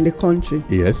and in the country.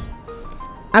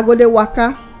 I go dey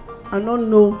waka, I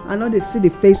no dey see the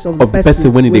face of the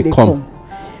person when they come.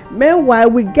 Meanwhile,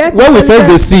 we get when we first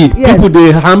dey see people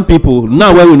dey harm people.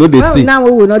 Now when we no dey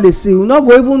see, we no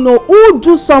go even know who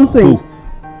do something.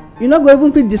 You no go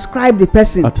even fit describe the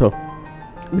person at all,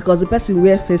 because the person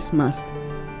wear face mask.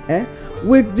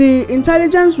 With the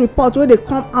intelligence report wey dey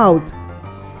come out,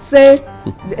 say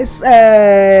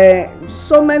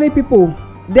so many people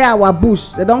dey our bush,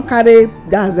 they don carry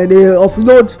gas, they dey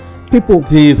offload people,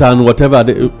 things and whatever.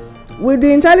 With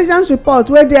the intelligence report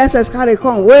wey DSS carry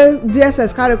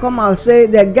come out, say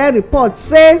they get report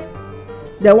say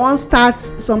they wan start,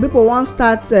 some people wan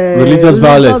start religious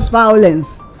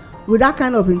violence. With that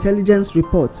kind of intelligence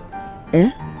report,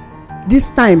 this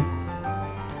time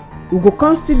we go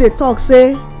come still dey talk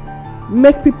say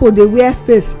make people dey wear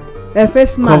face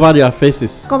mask, cover their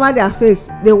face,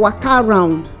 dey waka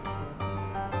around.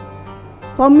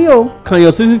 For me, can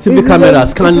your CCTV camera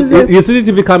scan your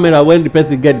CCTV camera when the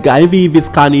person get guy, even if it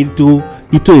scan into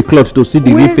a cloth to see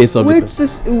the real face of the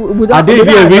person? Are they even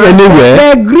anywhere?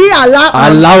 They agree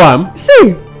allow am.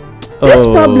 See, this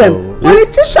problem,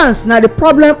 politicians na the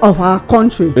problem of our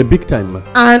country, a big time, man,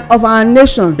 and of our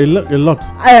nation, a lot,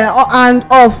 and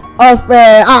of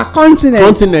our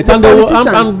continent and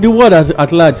the world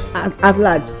at large. At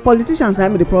large, politicians na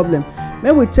be the problem.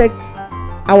 May we take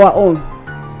our own.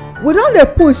 We don dey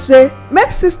push say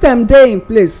make system dey in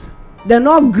place, they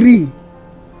no gree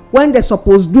when they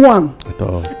suppose do am,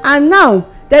 and now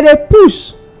they dey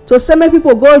push to say make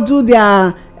people go do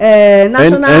their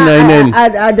national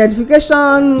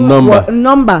identification number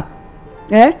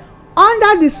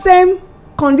under the same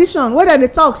condition wey dem dey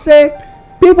talk say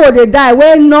people dey die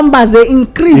wey numbers dey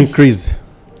increase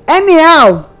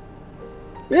anyhow.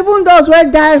 Even those wey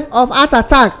die of heart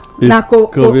attack na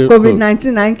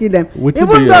COVID-19 na kill dem.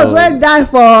 Even those wey die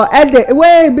for headache,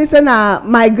 wey be say na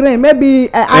migraine, maybe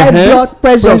high blood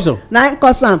pressure na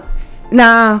cause am,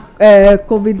 na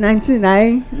COVID-19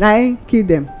 na kill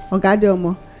dem. Oga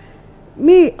Adeomo,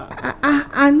 me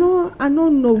I no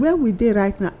know where we dey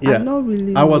right now. I no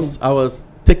really know. I was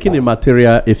taking a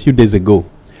material a few days ago.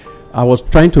 I was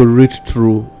trying to reach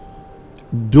through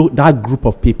that group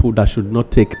of people that should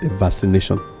not take the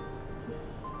vaccination.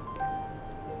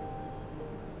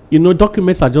 You know,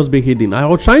 documents are just being hidden. I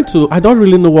was trying to, I don't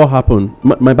really know what happened.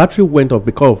 My battery went off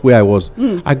because of where I was.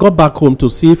 I got back home to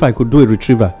see if I could do a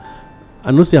retriever.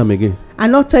 I no see am again. I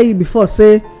not tell you before,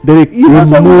 say, you know,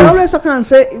 so we always talk and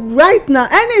say, right now,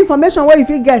 any information where if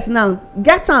you get now,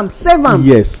 get am, save am.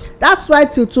 Yes. That's why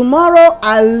till tomorrow,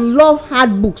 I love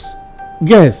hard books.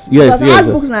 Yes. Because hard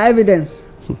books are evidence.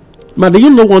 Man, do you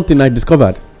know one thing I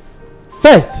discovered?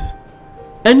 First,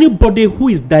 anybody who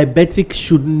is diabetic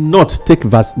should not take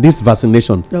this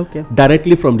vaccination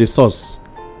directly from the source.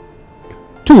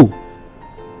 2,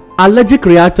 allergic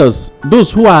reactors,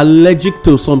 those who are allergic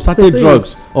to some certain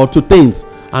drugs or to things,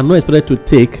 are not expected to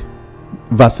take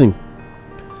vaccine.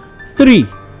 3,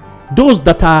 those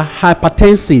that are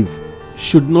hypertensive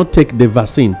should not take the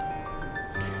vaccine.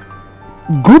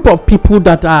 Group of people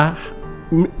that are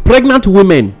pregnant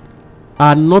women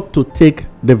are not to take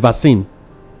the vaccine.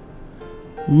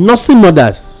 Nursing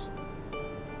mothers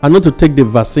are not to take the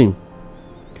vaccine.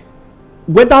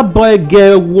 Whether boy,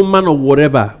 girl, woman, or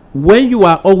whatever, when you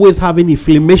are always having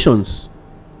inflammations,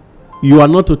 you are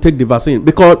not to take the vaccine,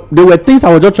 because there were things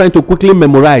I was just trying to quickly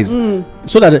memorize.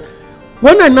 So that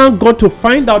when I now got to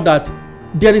find out that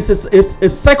there is a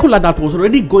circular that was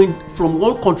already going from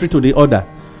one country to the other,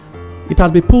 it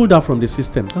has been pulled out from the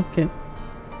system. Okay.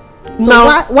 So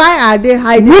Now, why are they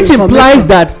hiding? which implies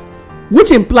information?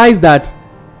 that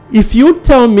if you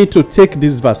tell me to take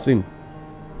this vaccine,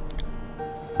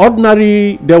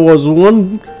 ordinary, there was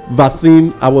one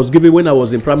vaccine I was given when I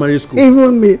was in primary school.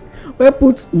 Even me, we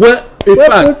put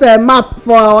A map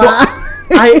for our.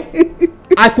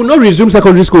 I could not resume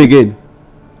secondary school again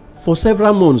for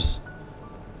several months,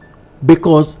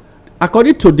 because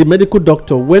according to the medical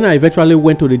doctor, when I eventually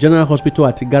went to the general hospital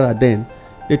at Igara, then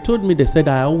they told me, they said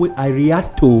I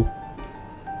react to.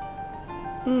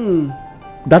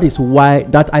 That is why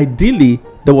that ideally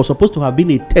there was supposed to have been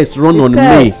a test run on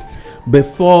me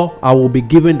before I will be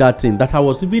given that thing. That I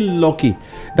was even lucky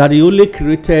that he only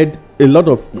created a lot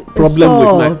of problem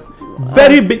with my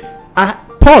very big.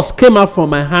 Pus came out from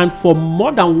my hand for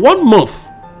more than 1 month,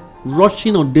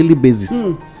 rushing on daily basis.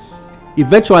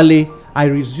 Eventually, I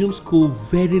resumed school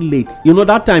very late. You know,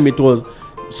 that time it was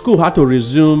school had to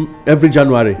resume every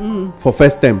January for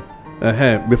first term.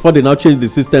 Before they now changed the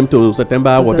system to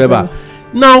September, whatever.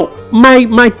 Now,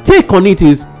 my take on it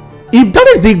is, if that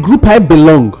is the group I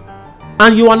belong,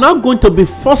 and you are now going to be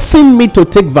forcing me to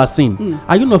take vaccine,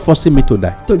 are you not forcing me to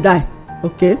die? To die.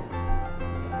 Okay.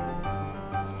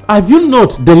 Have you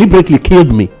not deliberately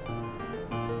killed me?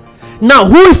 Now,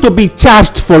 who is to be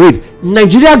charged for it?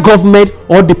 Nigeria government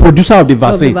or the producer of the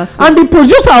vaccine? And the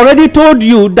producer already told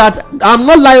you that I'm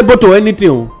not liable to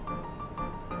anything,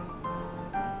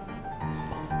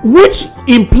 which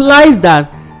implies that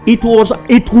it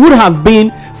would have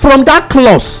been from that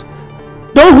clause.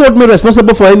 Don't hold me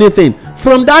responsible for anything.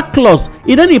 From that clause,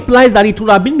 it then implies that it would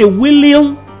have been a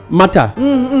willing matter.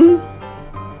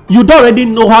 You don't already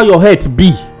know how your head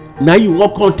be. Now you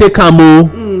won't come take ammo.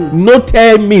 No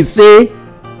tell me, say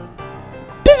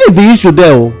this is the issue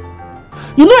there.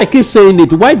 You know, I keep saying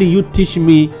it. Why do you teach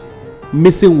me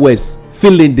missing words,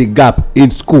 fill in the gap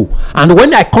in school, and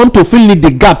when I come to fill in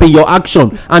the gap in your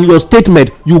action and your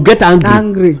statement, you get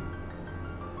angry?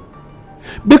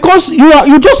 Because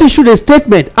you just issued a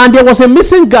statement and there was a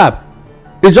missing gap.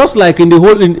 It's just like in the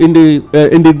whole in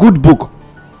the good book,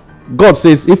 God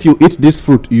says, if you eat this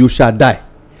fruit you shall die,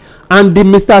 and the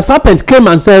Mr. Serpent came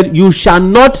and said, you shall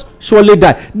not surely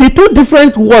die. The two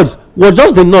different words was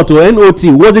just the not or not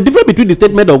was the difference between the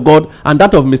statement of God and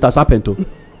that of Mr. Serpent.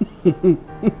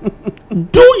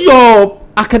 Do your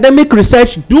academic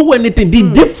research, do anything.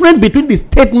 The difference between the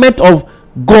statement of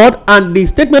God and the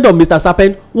statement of Mr.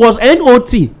 Serpent was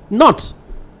not.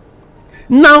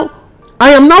 Now, I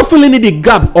am now filling in the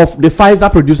gap of the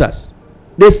Pfizer producers.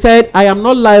 They said, I am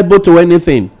not liable to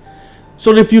anything.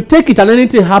 So if you take it and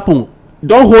anything happen,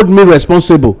 don't hold me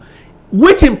responsible.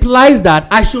 Which implies that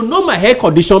I should know my health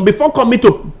condition before coming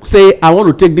to say, I want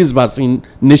to take this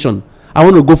vaccination. I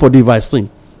want to go for the vaccine.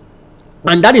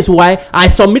 And that is why I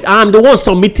am the one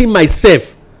submitting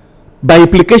myself by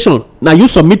application. Now you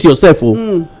submit yourself.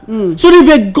 So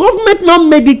if a government now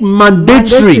made it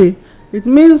mandatory, it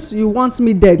means you want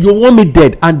me dead. You want me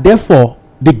dead, and therefore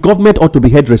the government ought to be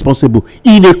held responsible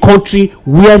in a country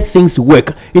where things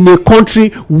work, in a country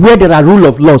where there are rule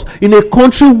of laws, in a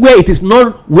country where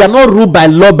we are not ruled by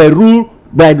law, by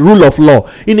rule of law,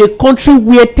 in a country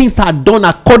where things are done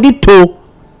according to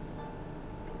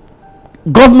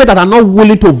government that are not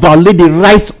willing to violate the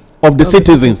rights of the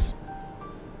citizens.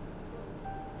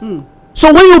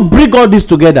 So when you bring all this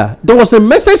together, there was a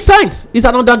message signed. It's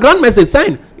an underground message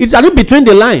signed. It's a little between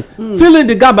the line. Fill in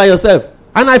the gap by yourself.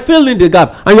 And I fill in the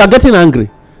gap. And you are getting angry.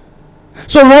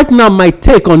 So right now, my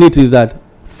take on it is that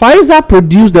Pfizer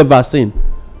produced the vaccine.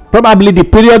 Probably the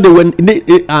period they went,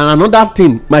 another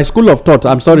thing, my school of thought,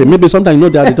 I'm sorry, maybe sometimes you know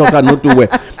they talk not too well.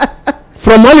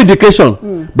 From all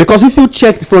education, because if you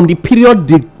check from the period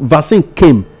the vaccine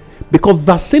came, because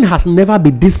vaccine has never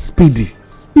been this speedy.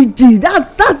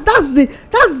 That's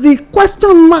the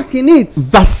question mark in it.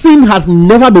 Vaccine has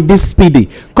never been this speedy.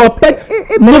 Compared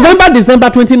November, December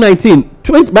 2019,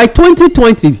 by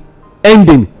 2020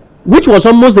 ending, which was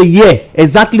almost a year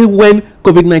exactly when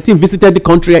COVID-19 visited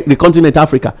the continent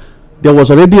Africa, there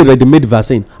was already a ready-made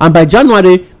vaccine, and by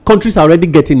January countries are already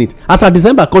getting it. As of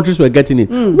December, countries were getting it,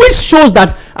 which shows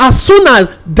that as soon as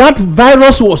that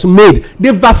virus was made,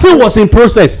 the vaccine was in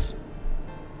process.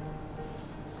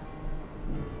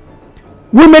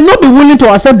 We may not be willing to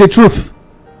accept the truth.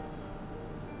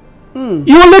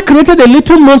 You only created a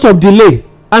little months of delay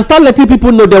and start letting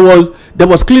people know there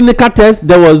was clinical test,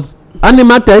 there was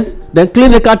animal test, then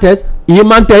clinical test,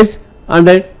 human test, and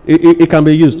then it can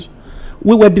be used.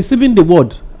 We were deceiving the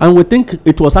world, and we think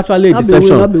it was actually a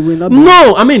deception.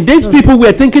 No, I mean, these people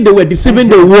were thinking they were deceiving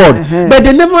the world, but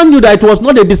they never knew that it was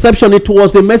not a deception. It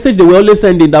was the message they were always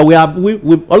sending, that we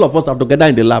all of us are together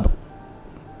in the lab.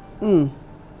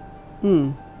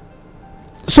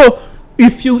 So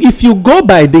if you go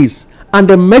by this, and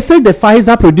the message the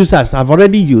Pfizer producers have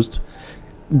already used,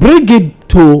 bring it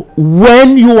to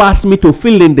when you ask me to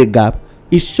fill in the gap,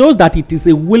 it shows that it is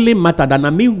a willing matter, that I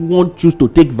may want choose to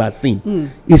take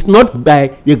vaccine. It's not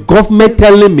by the government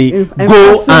telling me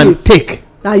go and take.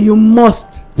 That you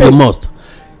must take. You must.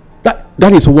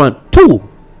 That is one. Two,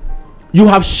 you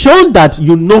have shown that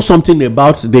you know something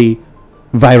about the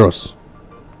virus.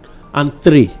 And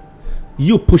three,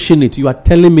 you pushing it, you are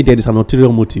telling me there is an ulterior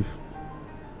motive.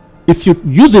 If you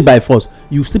use it by force,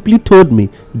 you simply told me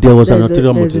there was an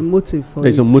ulterior motive. There's a motive for it.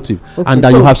 There's a motive. Okay, and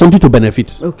that you have something to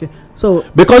benefit. Okay. So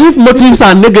because if motives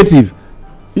are negative,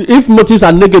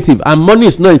 and money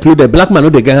is not included, black man no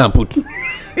dey get hand put.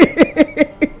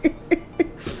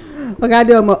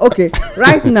 Okay,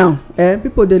 right now,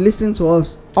 people they listen to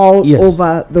us all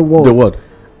over the world.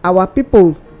 Our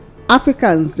people,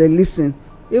 Africans, they listen.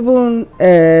 Even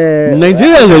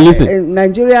Nigerians they listen.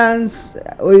 Nigerians,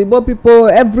 Oyibo people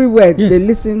everywhere, they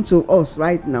listen to us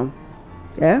right now.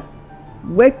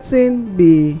 Waiting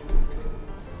be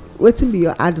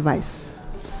your advice.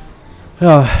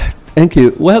 Thank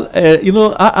you. Well,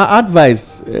 our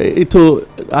advice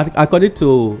according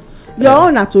to your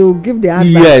own are to give the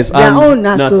advice. Yes, their own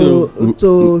are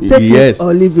to take it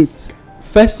or leave it.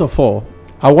 First of all,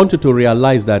 I want you to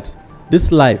realize that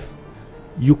this life,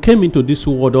 you came into this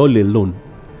world all alone,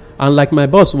 and like my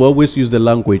boss will always use the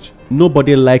language,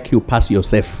 nobody like you pass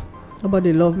yourself.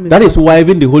 Nobody love me. That is why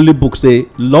even the Holy Book say,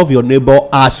 love your neighbor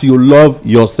as you love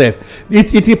yourself.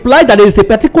 It implies that there is a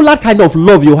particular kind of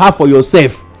love you have for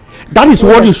yourself. That is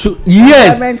what you should.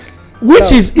 Yes.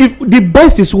 Which is, if the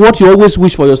best is what you always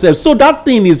wish for yourself. So that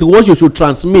thing is what you should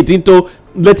transmit into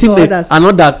letting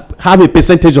another have a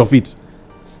percentage of it.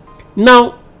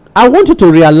 Now, I want you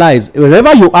to realize,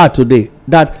 wherever you are today,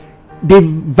 that the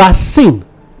vaccine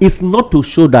is not to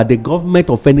show that the government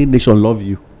of any nation love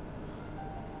you.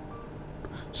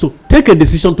 So take a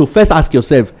decision to first ask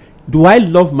yourself, do I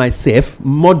love myself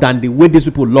more than the way these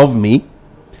people love me?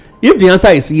 If the answer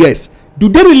is yes, do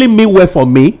they really mean well for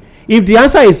me? If the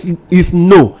answer is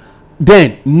no,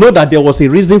 then know that there was a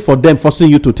reason for them forcing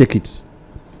you to take it.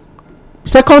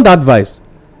 Second advice,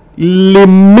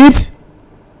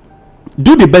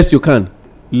 do the best you can.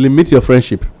 Limit your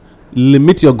friendship.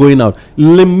 Limit your going out.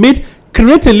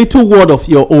 Create a little world of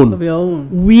your own.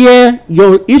 Where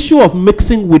your issue of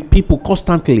mixing with people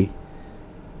constantly,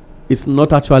 it's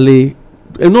not actually,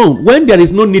 when there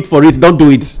is no need for it, don't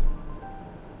do it.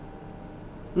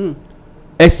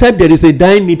 Except there is a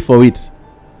dire need for it.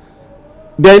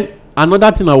 Then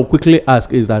another thing I will quickly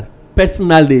ask is that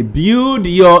personally build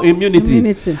your immunity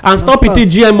and stop eating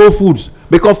GMO foods,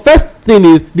 because first thing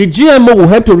is the GMO will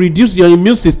help to reduce your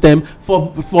immune system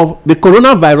for the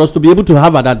coronavirus to be able to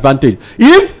have an advantage.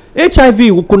 If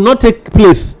HIV could not take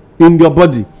place in your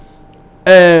body,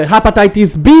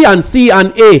 hepatitis B and C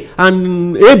and A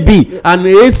and AB and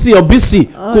AC or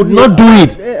BC could not do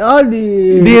it. All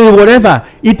the whatever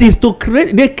it is to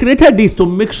create, they created this to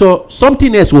make sure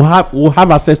something else will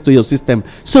have access to your system.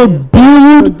 So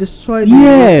build, to destroy the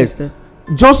immune system.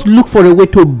 Just look for a way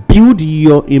to build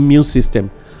your immune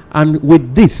system, and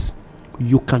with this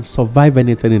you can survive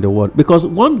anything in the world, because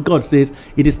one God says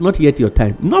it is not yet your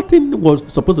time. Nothing was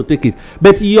supposed to take it,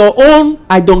 but your own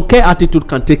I don't care attitude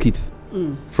can take it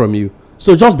from you.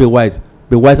 So just be wise.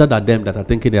 Be wiser than them that are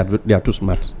thinking they are too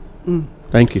smart.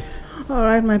 Thank you. All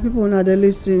right, my people, now they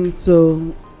listen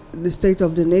to the State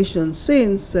of the Nation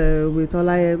since with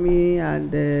Olayemi and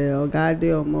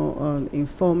Ogade Omo on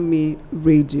Inform Me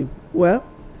Radio. Well,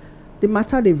 the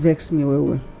matter they vex me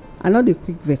well. I know the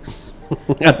quick vex.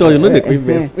 I thought you know the quick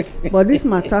vex. But this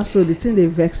matter, so the thing they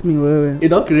vex me well. It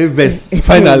don't create vex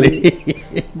finally.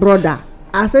 Brother,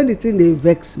 I said the thing they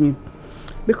vex me,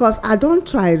 because I don't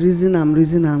try reason am,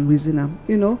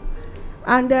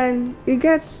 and then you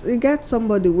get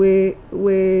somebody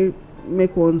way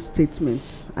make one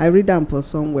statement. I read am for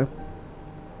somewhere.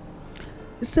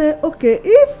 E say okay,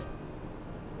 if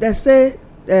they say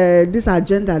this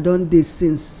agenda don dey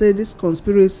since, say this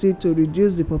conspiracy to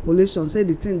reduce the population, say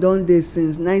the thing don dey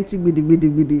since 90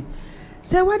 gbidi,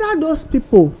 say whether those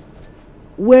people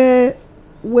wey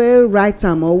write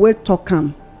am or wey talk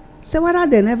am, say whether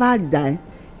they never die.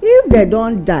 If they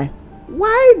don die,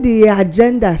 why the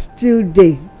agenda still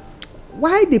dey?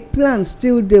 Why the plan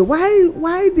still dey?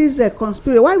 Why this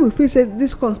conspiracy? Why we feel say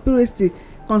this conspiracy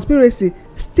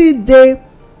still dey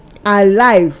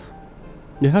alive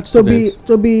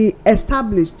to be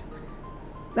established?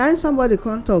 Then somebody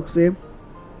come talk say,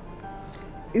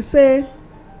 e say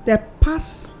they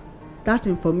pass that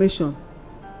information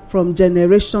from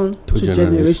generation to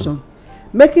generation,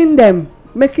 making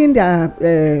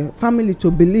their family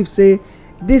to believe say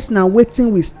this na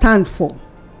wetin we stand for.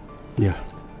 Yeah.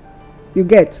 You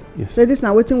get? Yes. Say this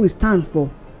na wetin we stand for.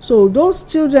 So those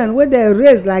children wey they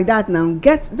raise like that now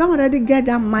don already get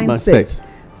that mindset.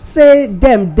 Say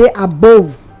them dey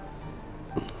above,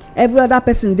 every other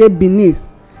person dey beneath,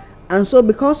 and so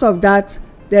because of that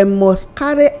they must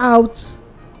carry out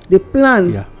the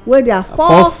plan wey their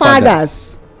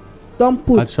forefathers don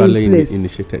put in place.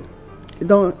 Initiated.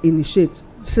 Don initiate,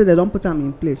 say they don put am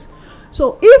in place.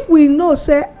 So if we know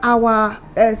say our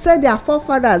say their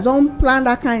forefathers don plan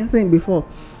that kind of thing before,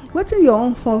 wetin your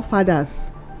own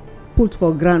forefathers put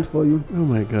for ground for you? Oh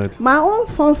my God. My own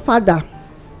forefather,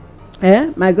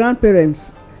 my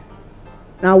grandparents,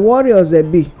 na warriors they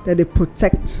be, that they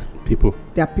protect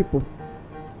their people.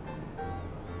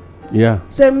 Yeah.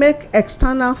 Say make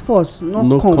external force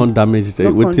no come damage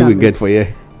wetin we get for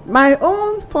here. My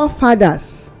own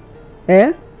forefathers,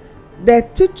 they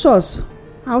teach us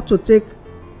how to take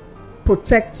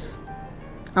protect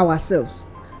ourselves,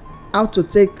 how to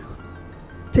take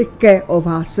care of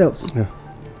ourselves. Yeah.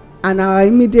 And our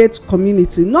immediate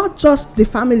community, not just the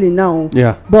family now,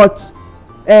 but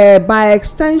by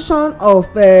extension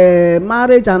of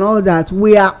marriage and all that,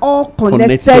 we are all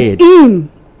connected in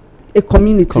a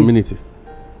community.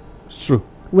 It's true.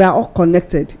 We are all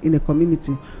connected in a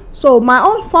community. So my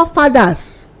own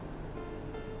forefathers,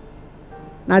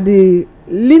 now the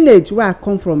lineage where I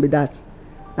come from, with that,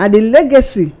 now the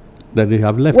legacy that they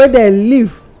have left, where they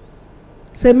live.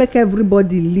 Say make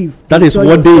everybody live. That is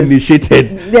what they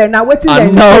initiated. And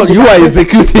now you are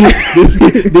executing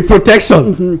the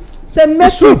protection. Mm-hmm. Say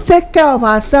make we take care of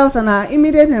ourselves and our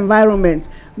immediate environment.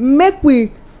 Make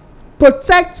we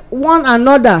protect one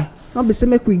another. Not be say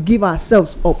make we give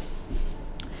ourselves up.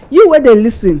 You where they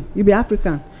listen, you be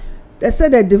African. They say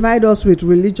they divide us with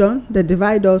religion. They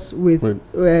divide us with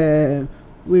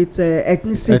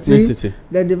ethnicity.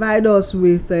 They divide us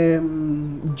with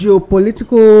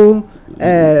geopolitical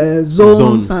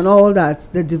zones and all that.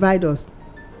 They divide us.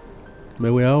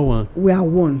 But we are one. We are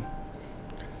one.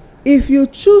 If you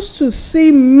choose to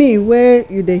see me where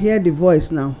you dey hear the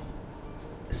voice now,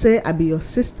 say I be your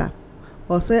sister,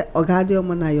 or say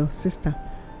Ogadiomo na your sister,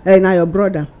 na your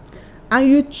brother, and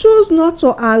you choose not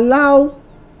to allow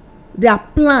their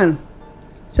plan,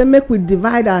 say make we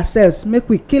divide ourselves, make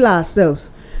we kill ourselves,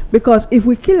 because if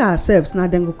we kill ourselves now,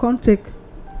 then we can't take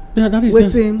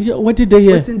what did they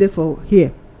hear? Waiting there for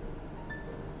here.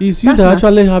 It's you that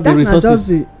actually have the resources.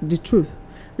 That's the truth.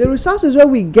 The resources where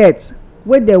we get,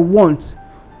 where they want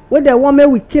make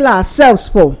we kill ourselves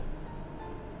for.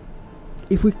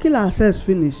 If we kill ourselves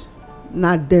finish,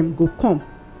 now them go come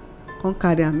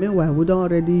carry am. Meanwhile, we don't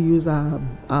already use our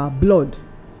blood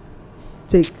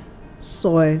take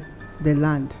soil the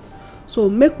land. So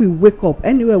make we wake up.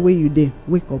 Anywhere where you dey,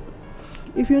 wake up.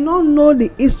 If you don't know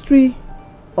the history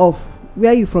of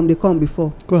where you from dey come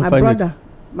before, my brother,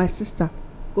 my sister,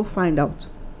 go find out.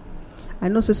 I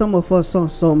know say some of us,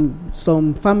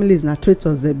 some families na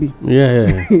traitors they be.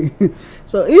 Yeah.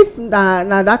 So if na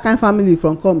that kind of family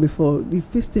from come before, you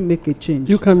fit still make a change.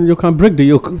 You can break the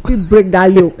yoke. If you break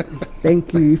that yoke,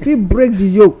 thank you. If you break the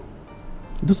yoke,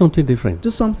 do something different.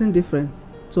 Do something different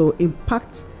to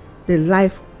impact the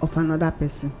life of another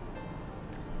person.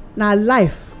 Now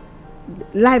life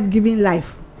giving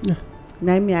life. Yeah.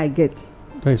 Now me I get.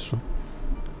 That is true.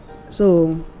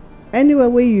 So anywhere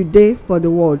where you dey for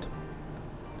the world,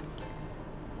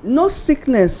 no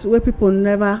sickness where people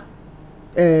never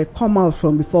come out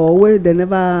from before, where they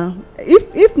never,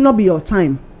 if not be your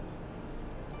time,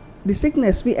 the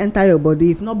sickness will enter your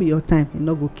body. If not be your time, it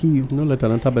not go kill you. No let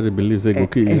anybody believe they go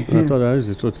kill you. I thought that is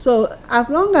the truth. So as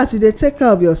long as you dey take care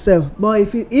of yourself, but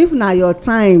if na your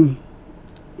time,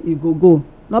 you go.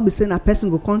 Not be saying a person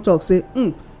go come talk say,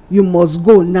 you must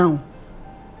go now,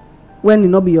 when it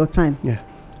not be your time. Yeah.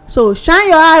 So shine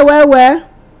your eye well.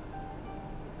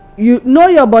 you know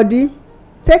your body,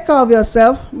 take care of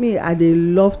yourself. Me, I dey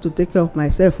love to take care of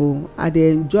myself. I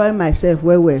dey enjoy myself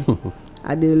well.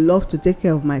 I dey love to take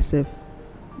care of myself.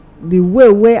 The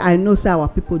way I know say our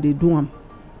people dey do am,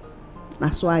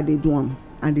 that's why I dey do am,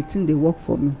 and the thing dey work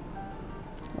for me.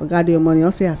 Oga your money, you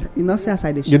know say as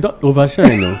I dey shine. You don't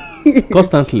overshine, no,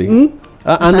 constantly.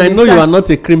 And I know you are not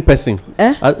a cream person.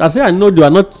 I say I know you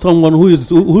are not someone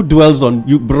who dwells on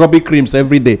you rubbing creams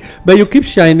every day, but you keep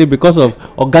shining because of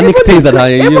organic things that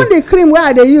are in you. Even the cream wey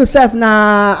I dey use sef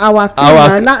na our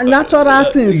cream, natural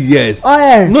things. Yes.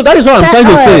 Oil. No, that is what I'm trying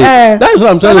to say. That is what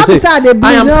I'm trying to say.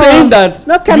 I am saying that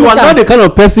you are not the kind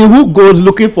of person who goes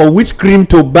looking for which cream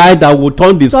to buy that will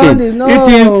turn the skin.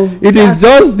 It is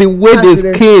just the way the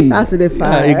skin. That's the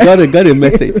fire. You got a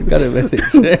message. Got a message.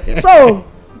 So,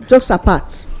 jokes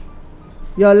apart,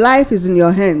 your life is in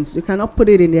your hands. You cannot put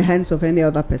it in the hands of any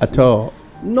other person at all.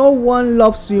 No one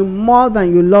loves you more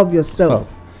than you love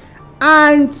yourself.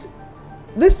 And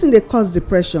this thing they cause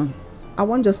depression. I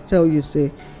want just tell you,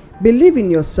 say, believe in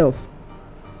yourself.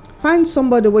 Find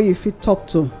somebody where you fit talk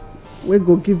to, we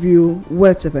go give you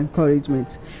words of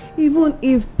encouragement. Even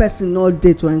if person not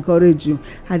there to encourage you,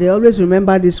 I dey always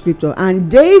remember this scripture.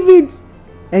 And David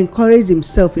encouraged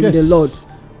himself in the Lord.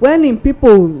 When in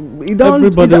people, he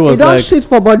don't shit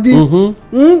for body.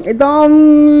 He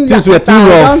don't. Things were too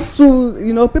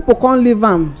rough. People can't leave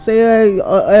him. Say,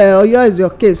 here is your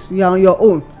case. You are on your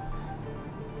own.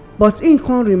 But he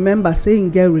can't remember saying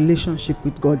get relationship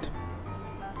with God,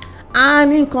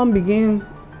 and he can't begin,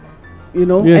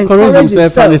 encourage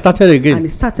himself. And he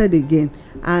started again.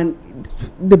 And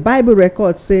the Bible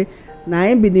records say, "Na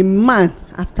him be the man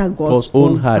after God's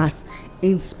own heart."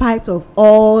 In spite of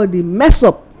all the mess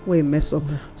up.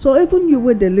 So even you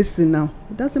wey dey listen now,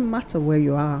 it doesn't matter where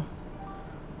you are.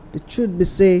 The truth be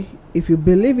say, if you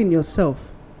believe in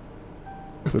yourself,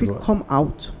 if you come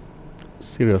out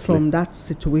seriously from that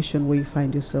situation where you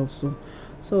find yourself.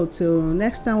 So till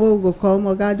next time we will go call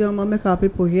Mogadio, make our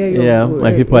people hear your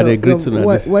my people are great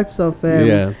tonight. Words of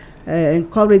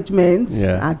encouragement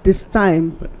at this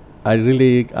time.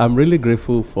 I'm really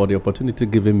grateful for the opportunity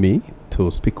given me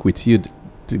to speak with you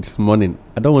this morning.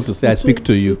 I don't want to say I speak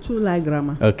to you. You too like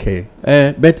grammar. Okay.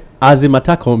 But as the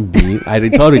matter come be, I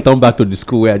return back to the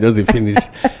school where I just finished.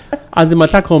 As the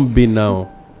matter come be now,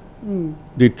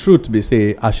 the truth be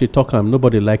say, as she talk,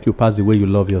 nobody like you pass the way you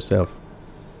love yourself.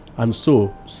 And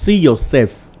so, see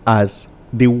yourself as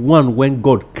the one when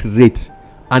God creates,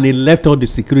 and he left all the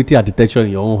security and detection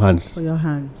in your own hands. For your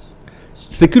hands.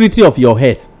 Security of your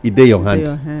health, it in your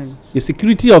hands. The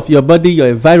security of your body, your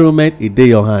environment, it in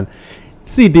your hand.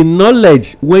 See, the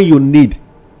knowledge when you need,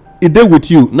 it there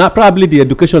with you. Not probably the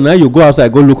education now you go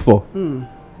outside go look for.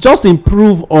 Just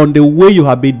improve on the way you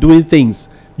have been doing things.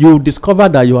 You discover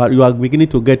that you are beginning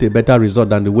to get a better result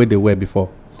than the way they were before.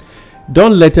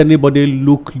 Don't let anybody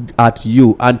look at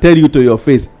you and tell you to your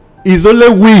face, it's only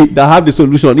we that have the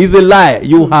solution. It's a lie.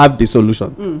 You have the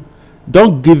solution.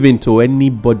 Don't give in to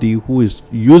anybody who is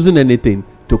using anything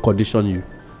to condition you,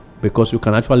 because you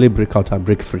can actually break out and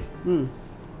break free.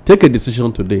 Take a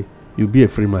decision today. You'll be a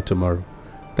free man tomorrow.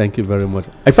 Thank you very much.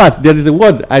 In fact, there is a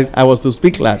word I was to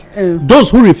speak last.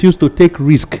 Those who refuse to take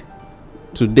risk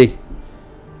today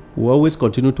will always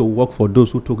continue to work for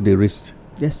those who took the risk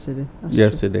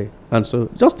yesterday. And so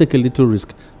just take a little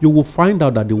risk. You will find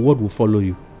out that the world will follow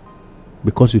you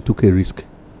because you took a risk.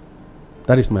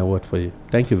 That is my word for you.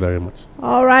 Thank you very much.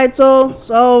 All right,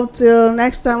 so till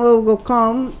next time we will go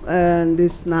come, and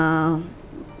this now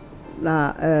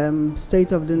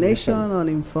State of the Nation on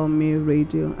Inform Me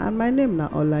Radio, and my name na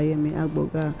Olayemi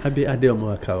Agboga. Abi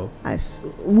Adeomo Akao.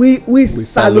 We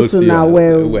salute you now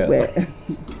well.